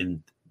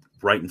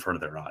right in front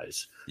of their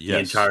eyes the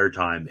entire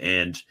time,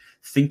 and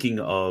thinking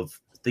of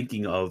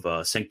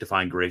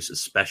sanctifying grace,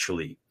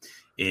 especially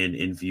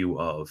in view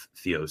of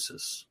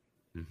theosis.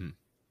 Mm-hmm.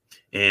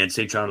 And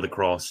St. John of the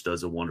Cross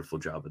does a wonderful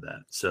job of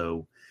that.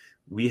 So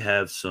we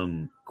have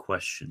some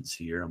questions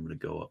here. I'm going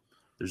to go up.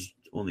 There's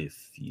only a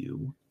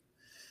few.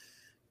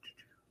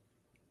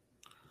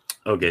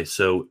 Okay,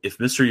 so if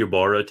Mr.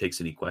 Ybarra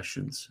takes any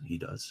questions, he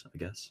does, I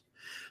guess.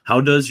 How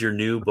does your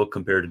new book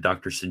compare to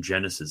Dr.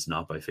 Syngenes'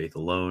 Not by Faith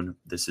Alone?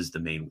 This is the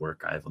main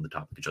work I have on the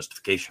topic of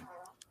justification.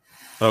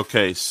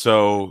 Okay,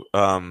 so,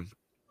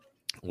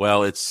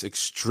 well, it's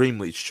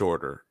extremely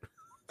shorter.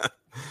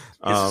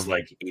 This is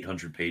like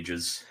 800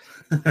 pages.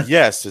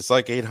 Yes, it's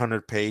like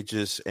 800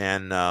 pages,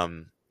 and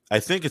I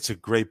think it's a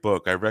great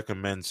book. I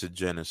recommend Sid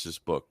Genesis'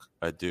 book.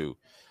 I do.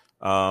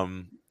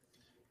 Um,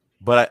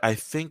 but I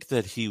think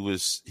that he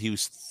was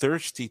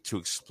thirsty to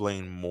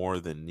explain more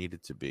than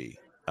needed to be,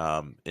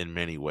 in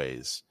many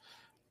ways.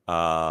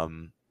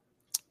 Um,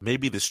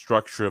 Maybe the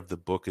structure of the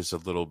book is a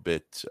little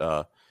bit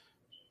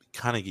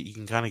you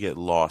can kind of get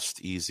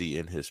lost easy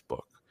in his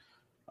book.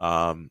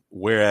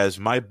 Whereas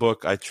my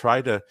book, I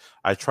try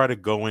to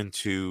go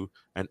into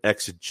an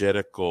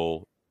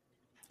exegetical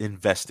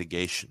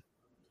investigation,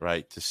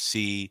 right, to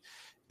see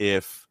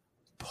if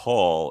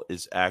Paul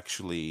is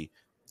actually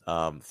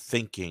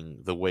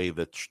thinking the way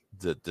that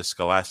the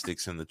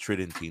scholastics and the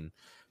Tridentine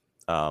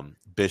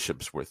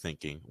bishops were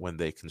thinking when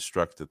they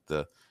constructed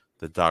the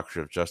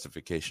doctrine of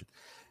justification.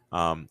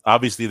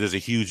 Obviously, there's a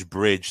huge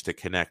bridge to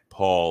connect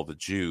Paul the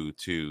Jew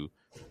to,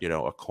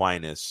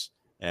 Aquinas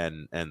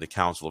and the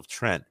Council of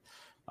Trent.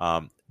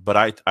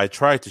 But I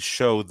try to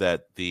show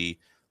that the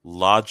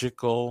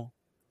logical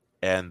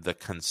and the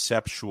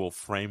conceptual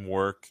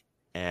framework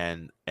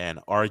and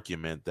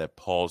argument that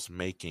Paul's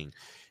making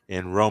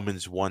in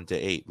Romans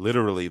 1-8,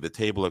 literally the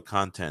table of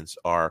contents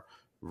are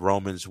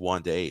Romans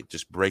 1-8,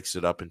 just breaks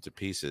it up into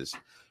pieces.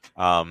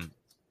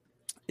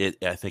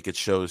 I think it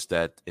shows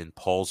that in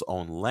Paul's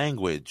own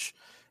language,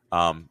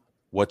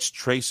 what's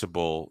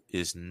traceable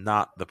is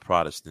not the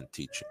Protestant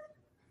teaching.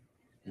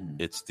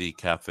 It's the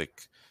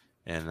Catholic,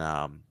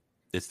 and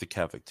it's the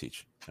Catholic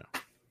teaching. Yeah.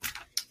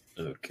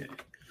 Okay.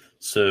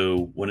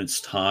 So when it's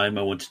time,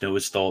 I want to know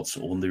his thoughts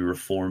on the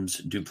Reform's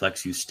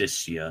duplex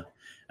justitia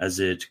as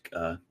it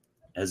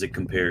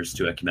compares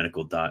to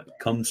ecumenical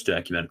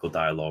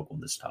dialogue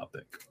on this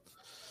topic.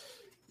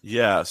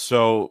 Yeah,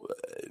 so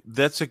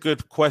that's a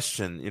good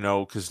question,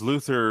 because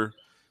Luther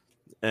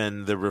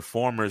and the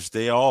Reformers,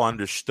 they all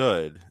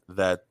understood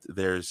that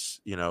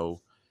there's,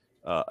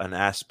 an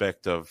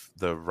aspect of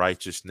the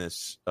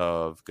righteousness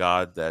of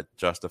God that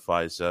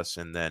justifies us,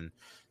 and then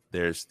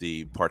there's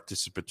the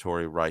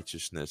participatory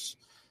righteousness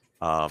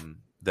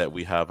that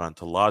we have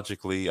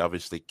ontologically.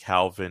 Obviously,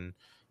 Calvin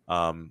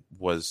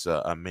was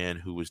a man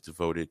who was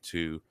devoted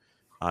to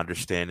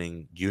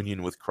understanding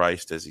union with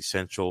Christ as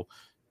essential.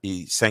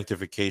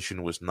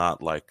 Sanctification was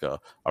not like a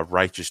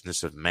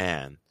righteousness of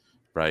man,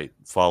 right?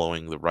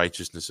 Following the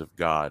righteousness of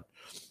God.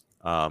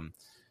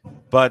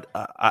 But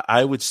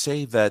I would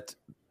say that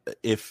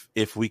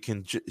if we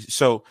can,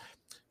 so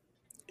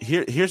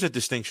here's a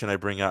distinction I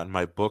bring out in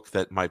my book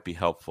that might be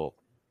helpful.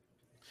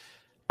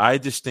 I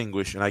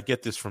distinguish, and I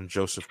get this from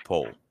Joseph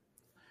Pole,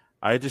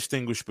 I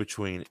distinguish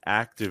between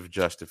active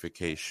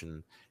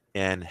justification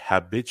and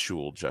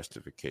habitual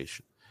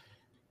justification.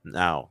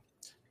 Now,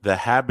 the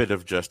habit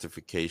of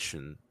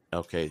justification,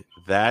 okay,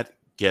 that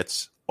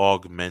gets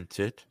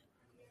augmented,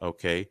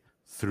 okay,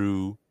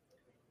 through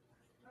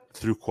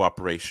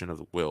cooperation of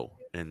the will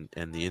and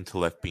the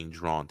intellect being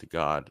drawn to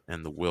God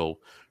and the will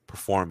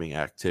performing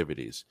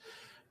activities.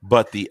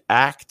 But the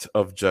act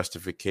of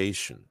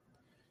justification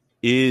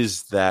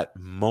is that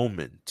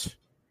moment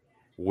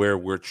where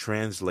we're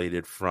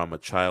translated from a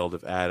child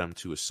of Adam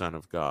to a son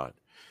of God.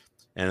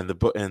 And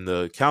in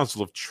the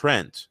Council of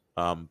Trent,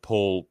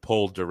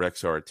 Paul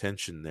directs our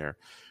attention there,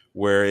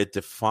 where it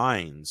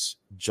defines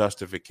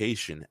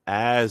justification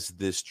as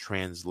this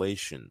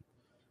translation,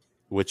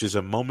 which is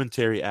a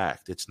momentary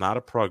act. It's not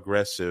a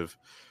progressive,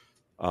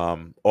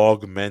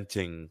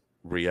 augmenting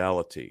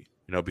reality,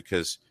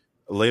 because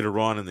later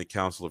on in the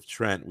Council of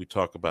Trent, we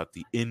talk about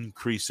the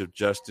increase of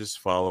justice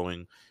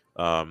following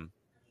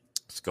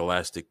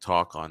scholastic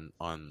talk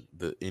on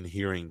the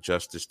inhering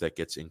justice that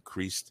gets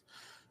increased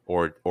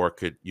or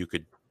could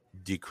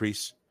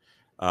decrease.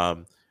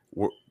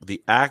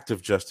 The act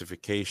of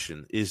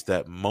justification is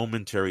that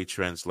momentary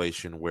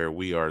translation where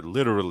we are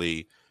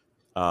literally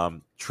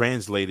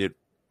translated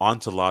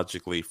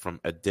ontologically from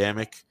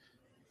Adamic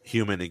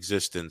human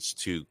existence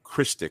to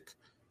Christic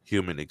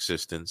human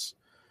existence,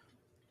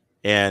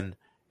 and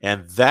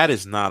that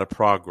is not a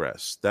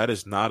progress. That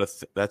is not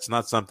that's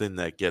not something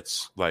that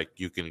gets like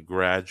you can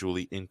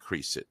gradually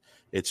increase it.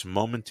 It's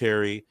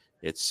momentary,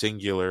 it's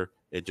singular,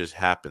 it just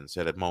happens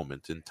at a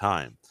moment in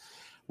time.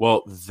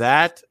 Well,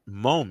 that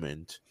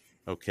moment,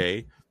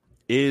 okay,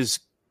 is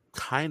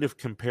kind of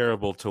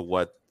comparable to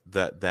what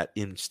that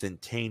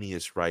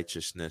instantaneous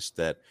righteousness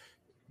that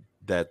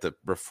the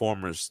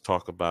Reformers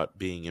talk about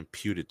being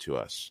imputed to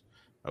us.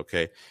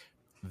 Okay,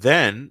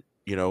 then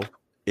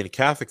in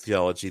Catholic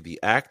theology, the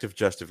act of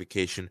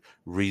justification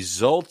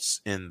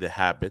results in the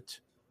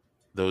habit,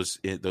 those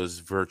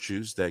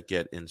virtues that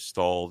get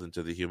installed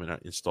into the human.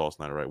 Install is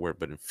not the right word,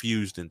 but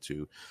infused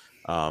into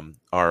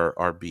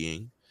our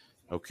being.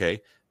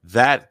 Okay,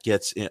 that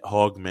gets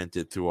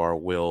augmented through our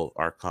will,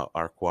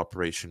 our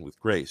cooperation with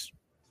grace.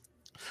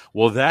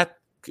 Well, that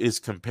is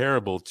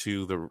comparable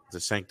to the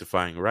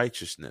sanctifying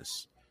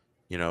righteousness,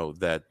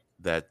 that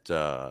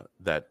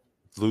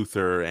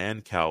Luther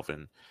and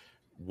Calvin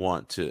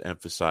want to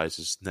emphasize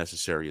is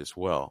necessary as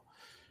well.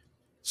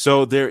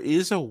 So there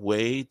is a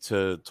way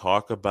to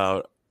talk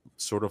about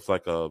sort of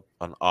like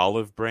an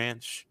olive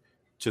branch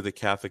to the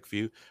Catholic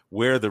view,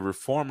 where the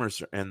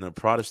Reformers and the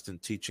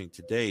Protestant teaching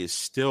today is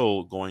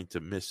still going to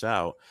miss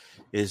out,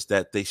 is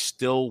that they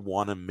still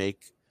want to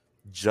make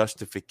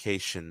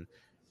justification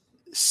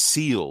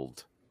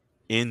sealed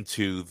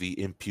into the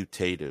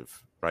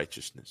imputative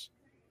righteousness.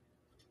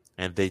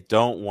 And they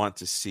don't want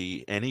to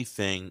see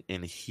anything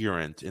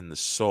inherent in the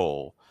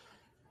soul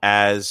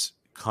as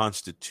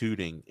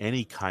constituting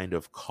any kind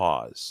of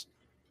cause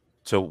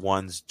to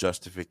one's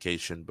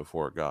justification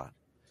before God.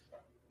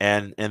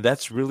 And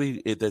that's really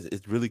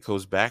it really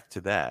goes back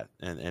to that.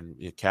 And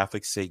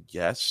Catholics say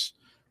yes.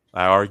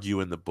 I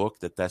argue in the book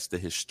that that's the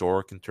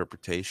historic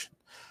interpretation.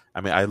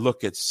 I mean, I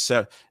look at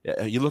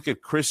you look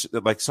at Chris,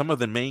 like some of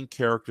the main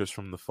characters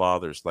from the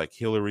fathers, like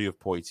Hilary of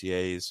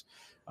Poitiers,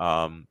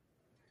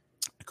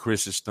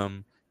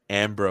 Chrysostom,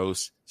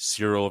 Ambrose,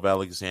 Cyril of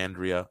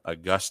Alexandria,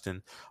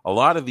 Augustine. A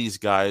lot of these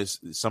guys,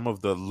 some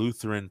of the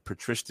Lutheran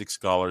patristic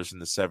scholars in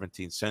the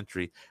 17th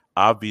century,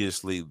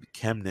 obviously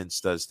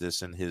Chemnitz does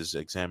this in his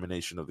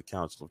examination of the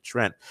Council of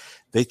Trent.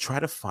 They try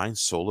to find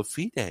sola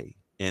fide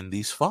in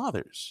these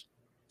fathers.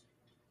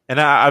 And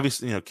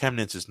obviously,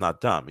 Chemnitz is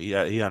not dumb.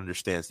 He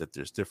understands that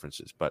there's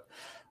differences. But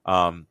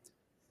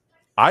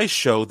I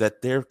show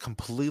that they're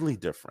completely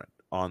different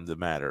on the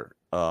matter.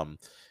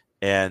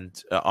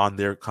 And on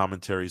their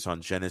commentaries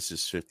on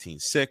Genesis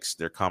 15:6,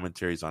 their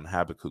commentaries on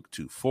Habakkuk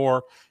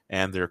 2:4,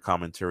 and their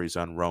commentaries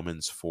on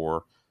Romans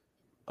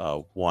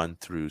 4:1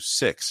 through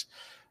 6.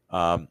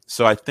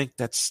 So I think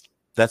that's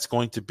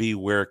going to be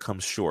where it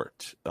comes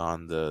short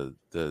on the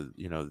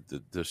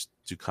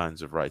two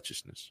kinds of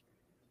righteousness.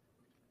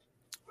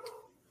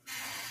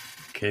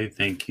 Okay,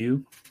 thank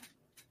you.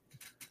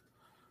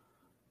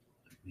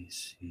 Let me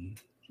see.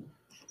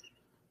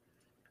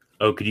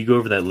 Oh, could you go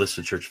over that list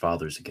of church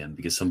fathers again?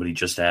 Because somebody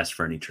just asked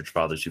for any church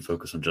fathers who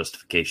focus on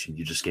justification.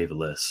 You just gave a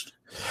list.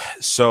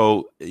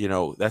 So,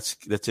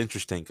 that's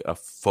interesting. A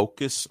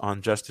focus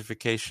on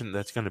justification,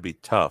 that's going to be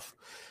tough.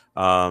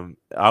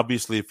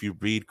 Obviously, if you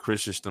read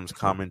Chrysostom's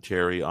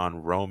commentary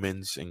on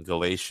Romans and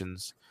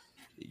Galatians,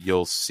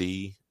 you'll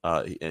see,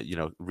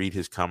 read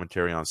his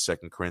commentary on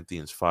 2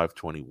 Corinthians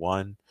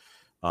 5:21.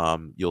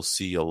 You'll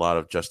see a lot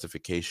of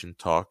justification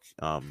talk.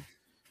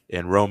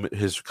 In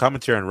his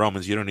commentary on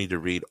Romans, you don't need to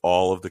read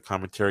all of the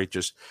commentary.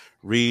 Just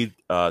read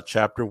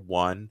chapter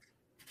 1,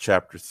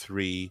 chapter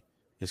 3,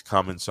 his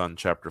comments on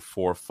chapter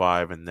 4,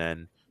 5, and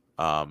then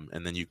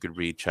you could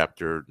read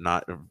chapter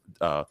 9,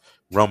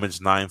 Romans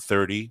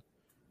 9:30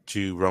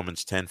 to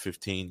Romans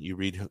 10:15. You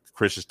read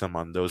Chrysostom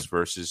on those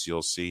verses,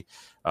 you'll see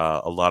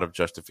a lot of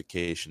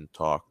justification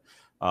talk.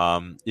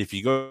 If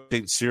you go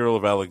to Cyril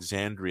of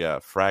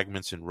Alexandria,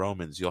 Fragments in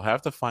Romans, you'll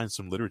have to find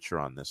some literature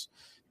on this.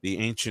 The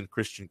Ancient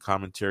Christian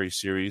Commentary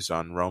series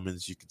on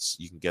Romans, you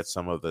can get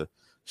some of the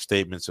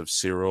statements of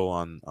Cyril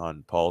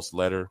on Paul's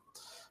letter.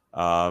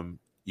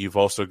 You've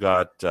also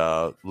got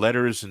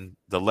letters and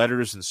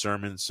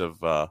sermons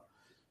of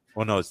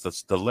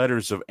it's the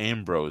letters of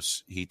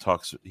Ambrose. He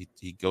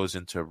goes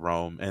into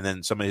Rome, and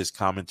then some of his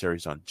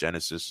commentaries on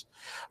Genesis.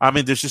 I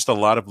mean, there's just a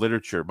lot of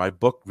literature. My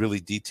book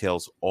really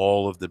details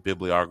all of the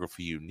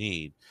bibliography you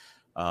need.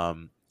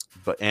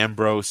 But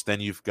Ambrose,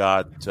 then you've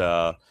got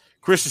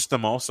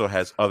Chrysostom also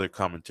has other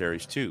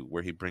commentaries too,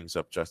 where he brings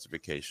up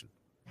justification.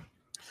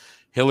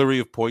 Hilary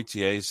of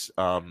Poitiers,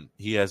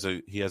 he has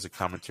a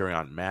commentary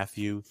on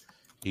Matthew.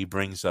 He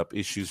brings up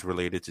issues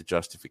related to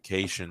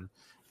justification.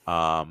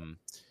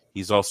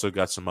 He's also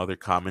got some other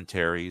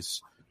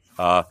commentaries.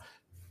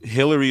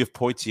 Hilary of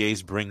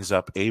Poitiers brings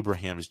up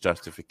Abraham's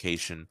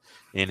justification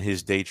in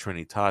his De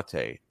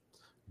Trinitate,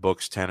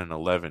 books 10 and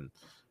 11.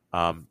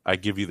 I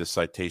give you the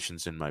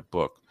citations in my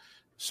book.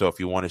 So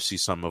if you want to see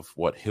some of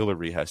what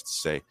Hilary has to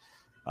say,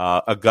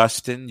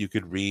 Augustine, you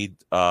could read,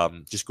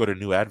 just go to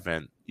New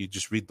Advent. You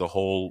just read the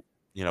whole,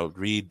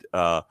 read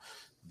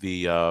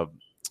the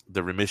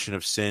remission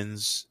of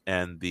sins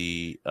and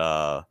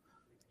so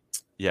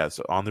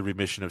on the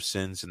remission of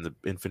sins and the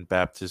infant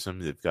baptism,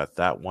 they've got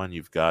that one.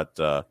 You've got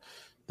the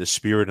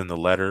Spirit and the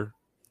letter.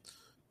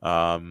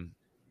 So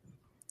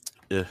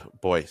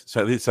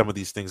some of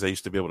these things I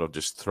used to be able to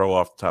just throw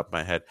off the top of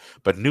my head.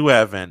 But New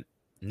Advent,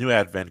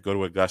 go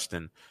to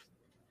Augustine.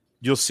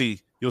 You'll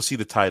see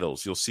the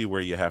titles. You'll see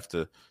where you have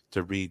to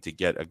read to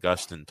get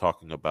Augustine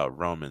talking about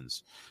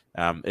Romans.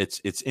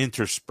 It's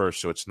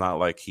interspersed, so it's not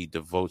like he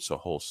devotes a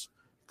whole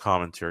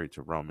commentary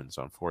to Romans,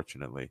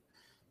 unfortunately.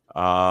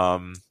 I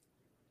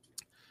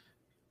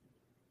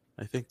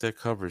think that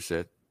covers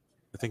it.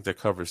 I think that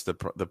covers the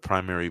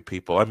primary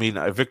people. I mean,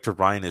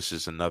 Victorinus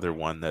is another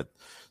one that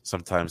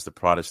sometimes the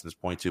Protestants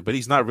point to, but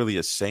he's not really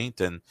a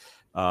saint, and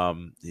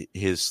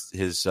his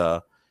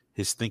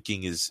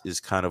thinking is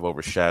kind of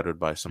overshadowed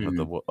by some of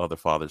the other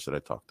fathers that I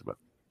talked about.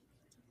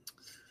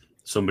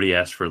 Somebody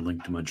asked for a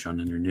link to my John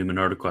Henry Newman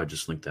article. I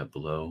just linked that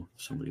below.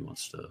 Somebody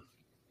wants to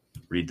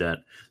read that.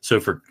 So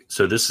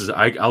this is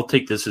I'll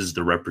take this as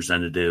the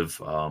representative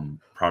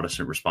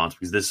Protestant response,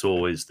 because this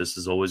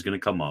is always going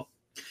to come up.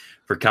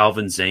 For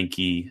Calvin,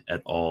 Zanchi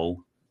et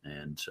al.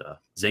 And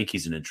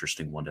Zanchi's an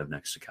interesting one to have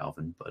next to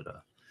Calvin, but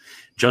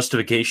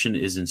Justification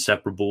is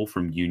inseparable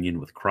from union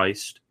with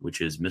Christ,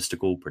 which is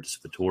mystical,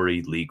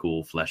 participatory,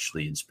 legal,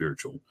 fleshly, and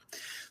spiritual.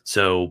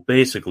 So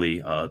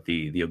basically,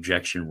 the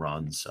objection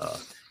runs,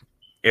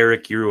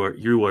 Eric,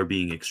 you are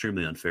being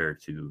extremely unfair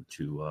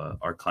to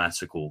our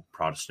classical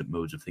Protestant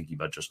modes of thinking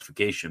about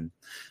justification,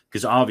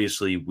 because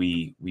obviously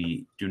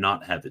we do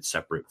not have it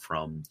separate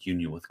from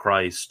union with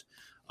Christ.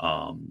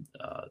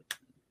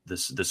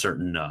 The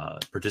certain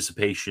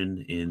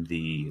participation in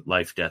the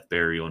life, death,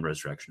 burial, and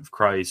resurrection of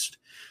Christ,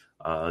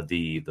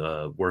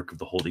 the work of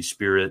the Holy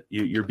Spirit.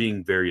 You're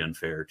being very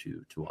unfair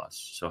to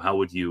us. So how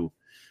would you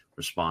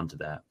respond to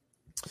that?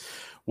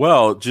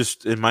 Well,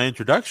 just in my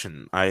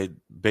introduction, I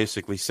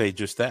basically say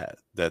just that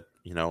a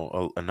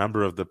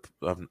number of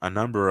a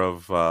number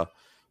of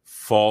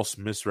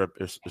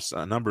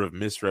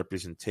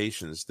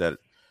misrepresentations that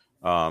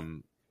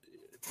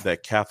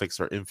that Catholics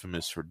are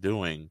infamous for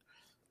doing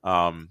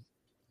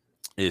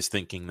is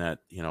thinking that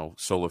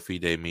sola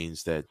fide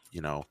means that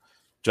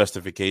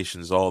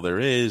justification is all there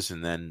is,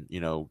 and then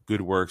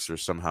good works are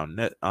somehow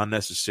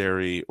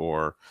unnecessary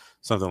or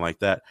something like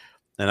that.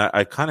 And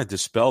I kind of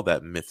dispel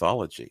that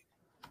mythology,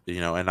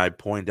 and I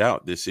point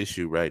out this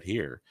issue right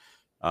here,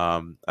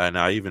 and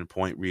I even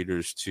point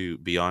readers to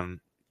beyond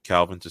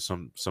Calvin to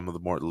some of the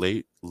more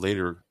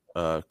later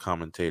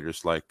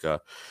commentators like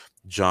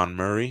John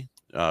Murray,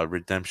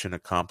 Redemption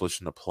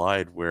Accomplished and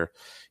Applied, where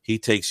he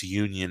takes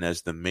union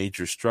as the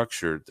major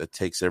structure that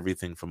takes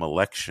everything from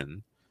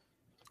election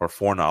or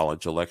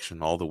foreknowledge,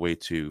 election, all the way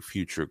to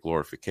future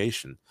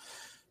glorification.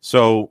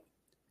 So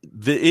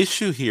the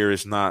issue here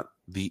is not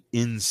the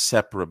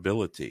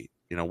inseparability.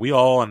 We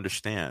all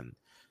understand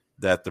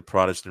that the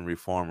Protestant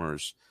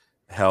reformers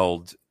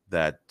held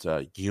that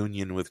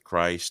union with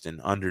Christ, and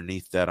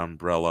underneath that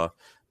umbrella,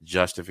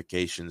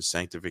 justification,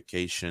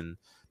 sanctification,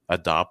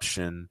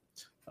 adoption,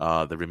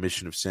 the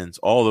remission of sins,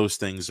 all those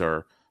things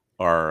are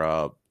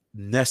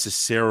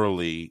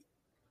necessarily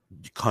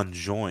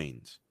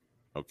conjoined.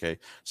 Okay,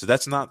 so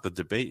that's not the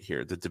debate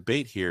here. The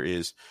debate here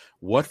is,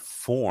 what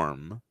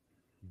form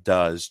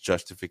does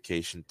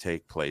justification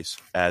take place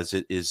as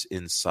it is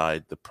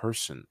inside the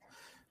person?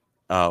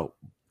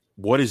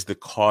 What is the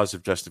cause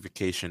of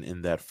justification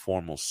in that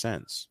formal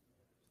sense?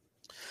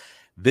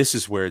 This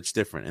is where it's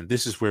different, and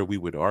this is where we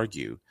would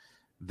argue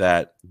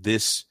that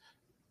this,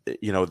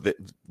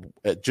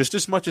 just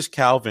as much as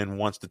Calvin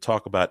wants to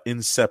talk about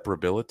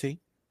inseparability,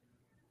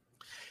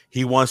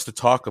 he wants to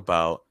talk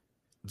about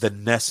the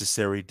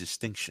necessary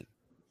distinction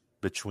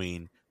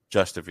between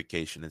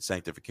justification and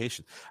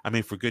sanctification. I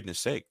mean, for goodness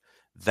sake,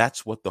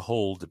 that's what the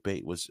whole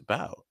debate was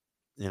about,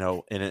 in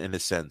a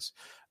sense.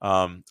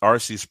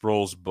 R.C.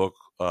 Sproul's book,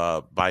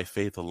 By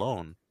Faith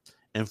Alone,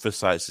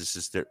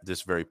 emphasizes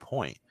this very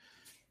point,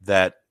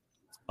 that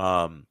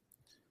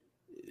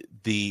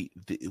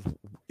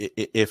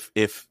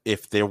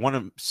if they want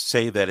to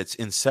say that it's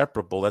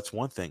inseparable, that's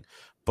one thing,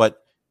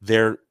 but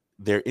they're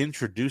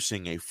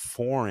introducing a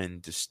foreign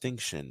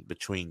distinction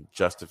between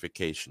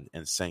justification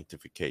and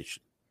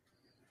sanctification.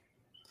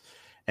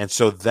 And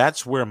so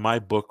that's where my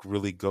book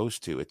really goes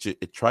to.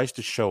 It tries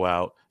to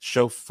show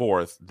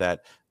forth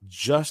that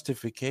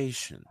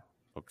justification,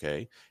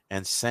 okay,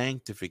 and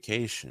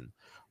sanctification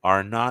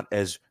are not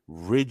as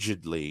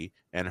rigidly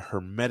and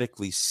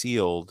hermetically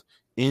sealed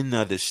in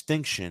a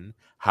distinction,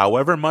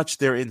 however much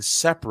they're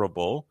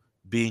inseparable,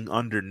 being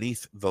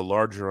underneath the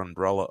larger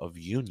umbrella of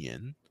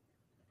union.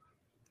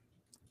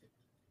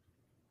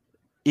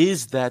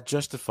 Is that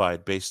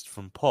justified based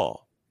from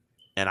Paul?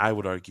 And I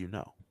would argue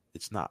no,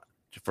 it's not.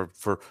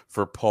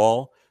 For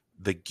Paul,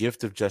 the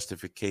gift of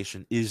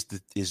justification is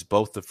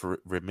both the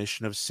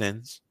remission of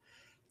sins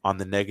on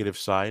the negative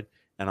side,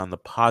 and on the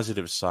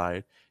positive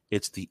side,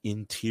 it's the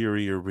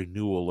interior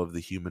renewal of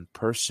the human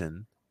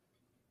person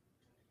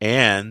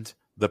and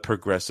the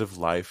progressive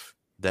life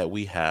that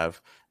we have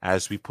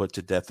as we put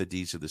to death the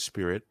deeds of the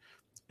Spirit,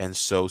 and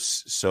so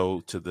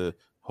to the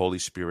Holy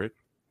Spirit,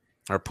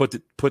 or put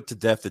to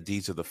death the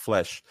deeds of the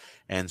flesh,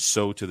 and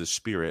so to the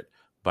Spirit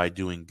by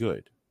doing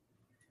good.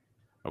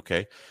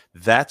 Okay,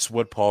 that's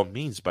what Paul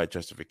means by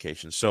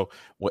justification. So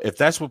if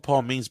that's what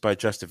Paul means by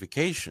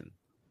justification,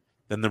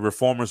 then the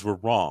reformers were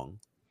wrong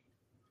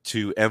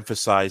to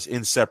emphasize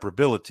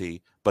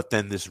inseparability, but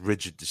then this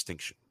rigid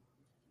distinction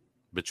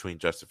between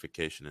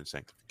justification and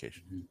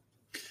sanctification. Mm-hmm.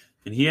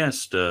 And he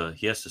asked a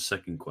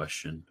second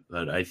question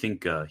that I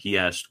think he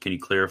asked, can you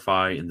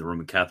clarify in the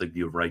Roman Catholic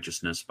view of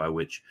righteousness by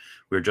which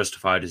we are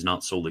justified is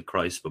not solely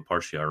Christ, but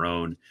partially our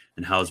own,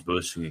 and how is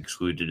boasting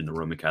excluded in the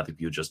Roman Catholic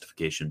view of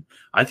justification?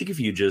 I think if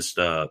you just,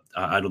 I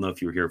don't know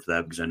if you were here for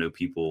that because I know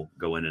people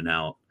go in and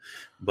out,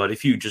 but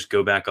if you just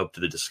go back up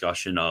to the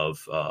discussion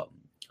of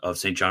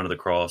St. John of the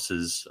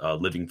Cross's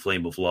living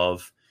flame of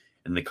love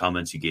and the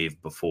comments you gave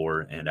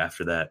before and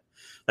after that,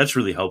 that's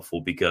really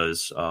helpful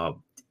because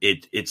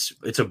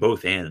it's a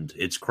both and.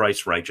 It's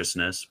Christ's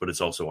righteousness, but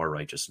it's also our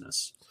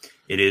righteousness.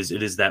 It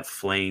is that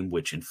flame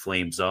which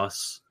inflames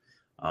us,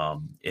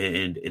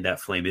 and that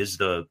flame is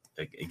the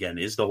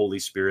Holy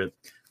Spirit,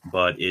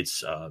 but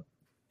it's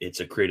it's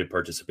a creative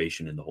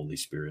participation in the Holy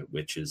Spirit,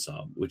 which is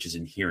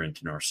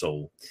inherent in our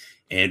soul,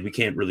 and we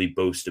can't really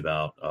boast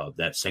about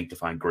that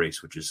sanctifying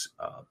grace, which is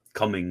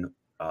coming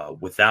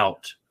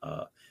without,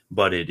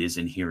 but it is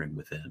inherent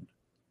within.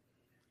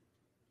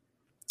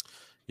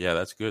 Yeah,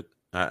 that's good.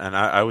 And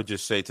I would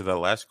just say to the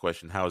last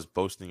question, how is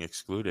boasting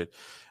excluded?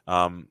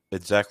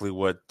 Exactly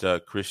what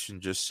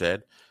Christian just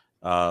said.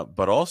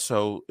 But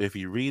also, if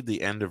you read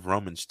the end of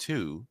Romans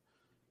 2,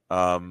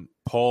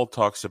 Paul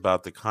talks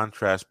about the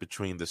contrast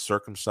between the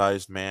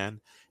circumcised man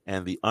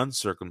and the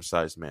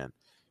uncircumcised man.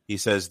 He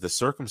says the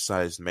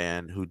circumcised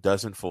man who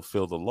doesn't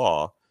fulfill the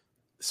law,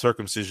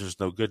 circumcision is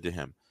no good to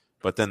him.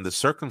 But then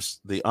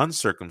the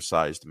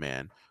uncircumcised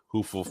man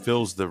who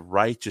fulfills the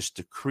righteous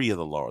decree of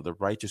the law, the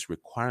righteous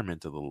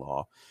requirement of the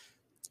law,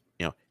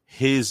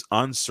 his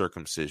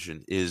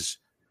uncircumcision is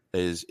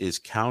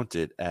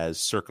counted as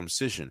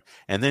circumcision.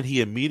 And then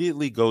he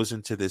immediately goes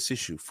into this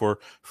issue for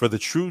the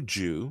true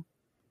Jew,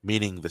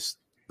 meaning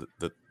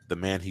the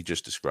man he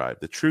just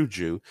described. The true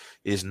Jew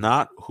is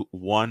not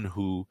one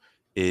who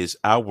is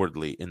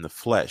outwardly in the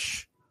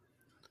flesh,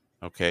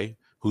 okay,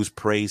 whose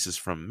praise is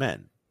from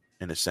men,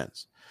 in a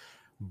sense,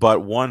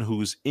 but one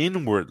who's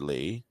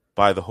inwardly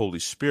by the Holy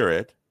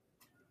Spirit,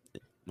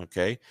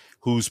 okay,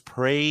 whose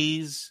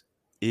praise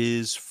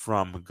is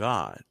from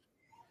God.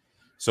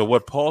 So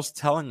what Paul's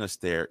telling us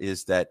there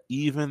is that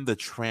even the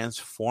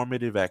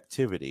transformative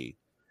activity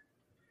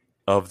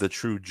of the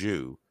true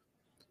Jew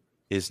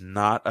is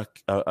not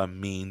a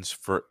means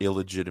for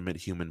illegitimate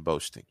human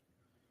boasting.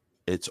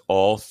 It's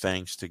all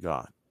thanks to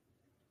God.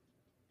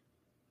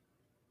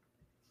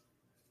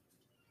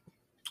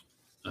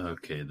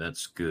 Okay,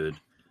 that's good.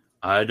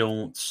 I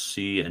don't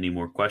see any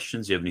more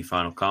questions. Do you have any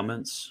final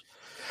comments?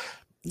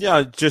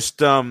 Yeah, just,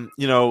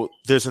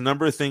 there's a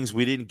number of things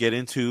we didn't get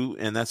into,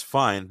 and that's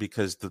fine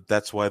because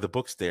that's why the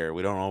book's there.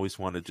 We don't always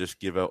want to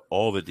just give out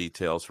all the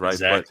details, right?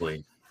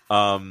 Exactly.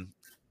 But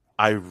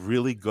I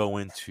really go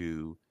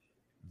into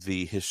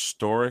the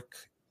historic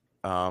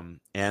and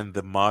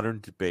the modern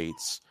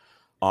debates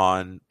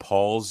on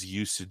Paul's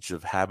usage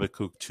of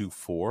Habakkuk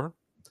 2:4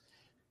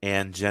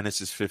 and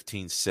Genesis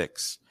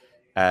 15:6,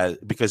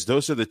 because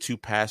those are the two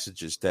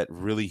passages that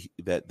really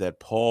that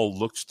Paul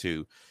looks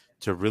to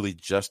really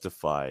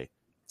justify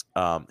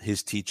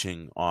his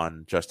teaching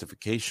on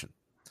justification.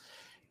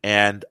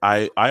 And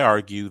I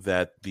argue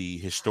that the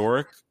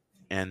historic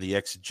and the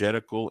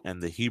exegetical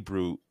and the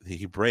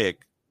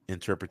Hebraic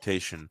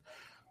interpretation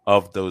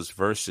of those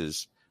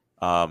verses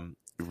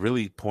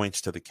really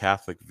points to the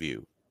Catholic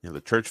view. The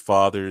church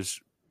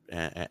fathers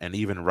and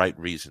even right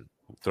reason.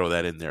 Throw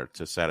that in there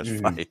to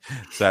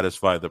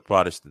satisfy the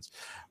Protestants.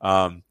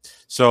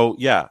 So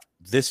yeah,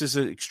 this is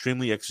an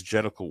extremely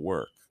exegetical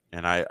work.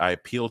 And I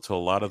appeal to a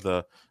lot of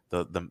the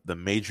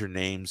major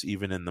names,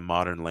 even in the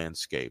modern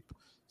landscape.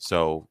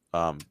 So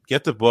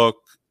get the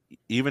book,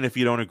 even if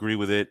you don't agree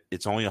with it.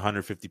 It's only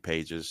 150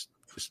 pages.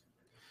 Just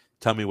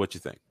tell me what you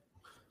think.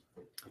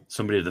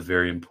 Somebody had a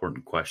very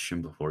important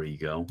question before you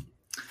go.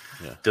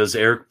 Yeah. Does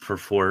Eric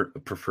prefer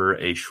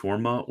a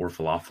shawarma or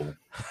falafel?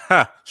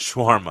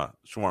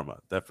 Shawarma,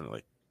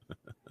 definitely.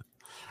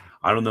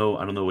 I don't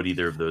know what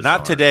either of those.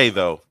 Not are. Today,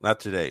 though. Not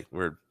today.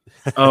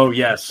 Oh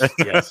yes.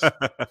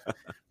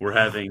 We're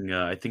having.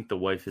 I think the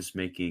wife is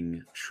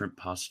making shrimp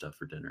pasta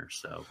for dinner,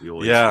 so we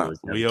always have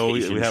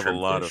a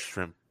lot fish.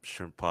 of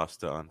shrimp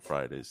pasta on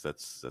Fridays.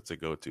 That's a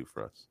go-to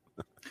for us.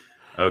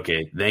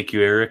 Okay, thank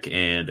you, Eric,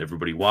 and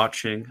everybody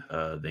watching.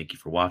 Thank you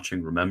for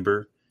watching.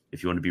 Remember,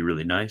 if you want to be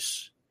really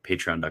nice,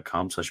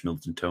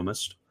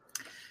 patreon.com/MiltonThomist.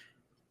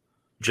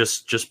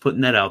 Just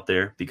putting that out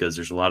there because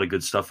there's a lot of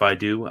good stuff I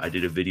do. I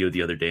did a video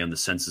the other day on the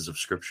senses of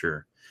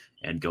Scripture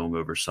and going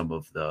over some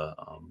of the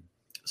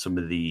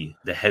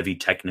heavy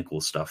technical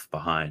stuff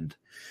behind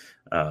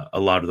a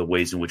lot of the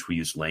ways in which we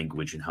use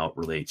language and how it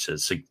relates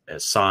as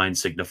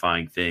signs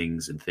signifying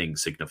things and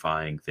things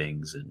signifying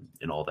things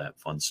and all that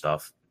fun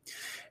stuff.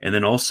 And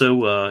then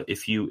also,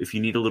 if you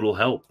need a little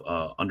help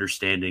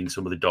understanding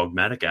some of the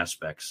dogmatic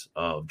aspects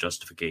of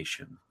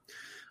justification,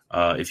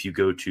 if you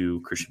go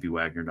to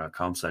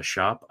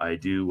christianbwagner.com/shop, I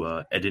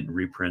do edit and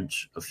reprint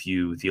a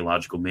few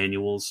theological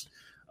manuals.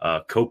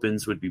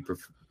 Copen's would be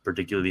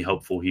particularly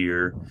helpful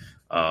here.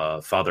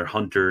 Father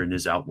Hunter and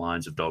his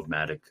outlines of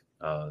dogmatic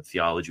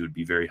theology would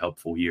be very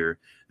helpful here.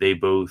 They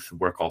both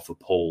work off a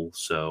poll,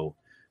 so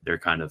they're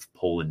kind of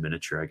poll in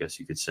miniature, I guess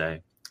you could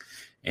say.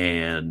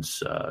 And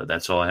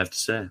that's all I have to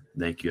say.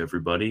 Thank you,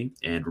 everybody.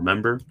 And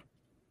remember,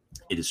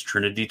 it is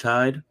Trinity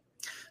Tide.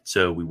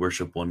 So we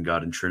worship one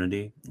God in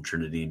Trinity and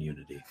Trinity in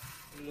unity.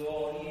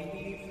 Lord.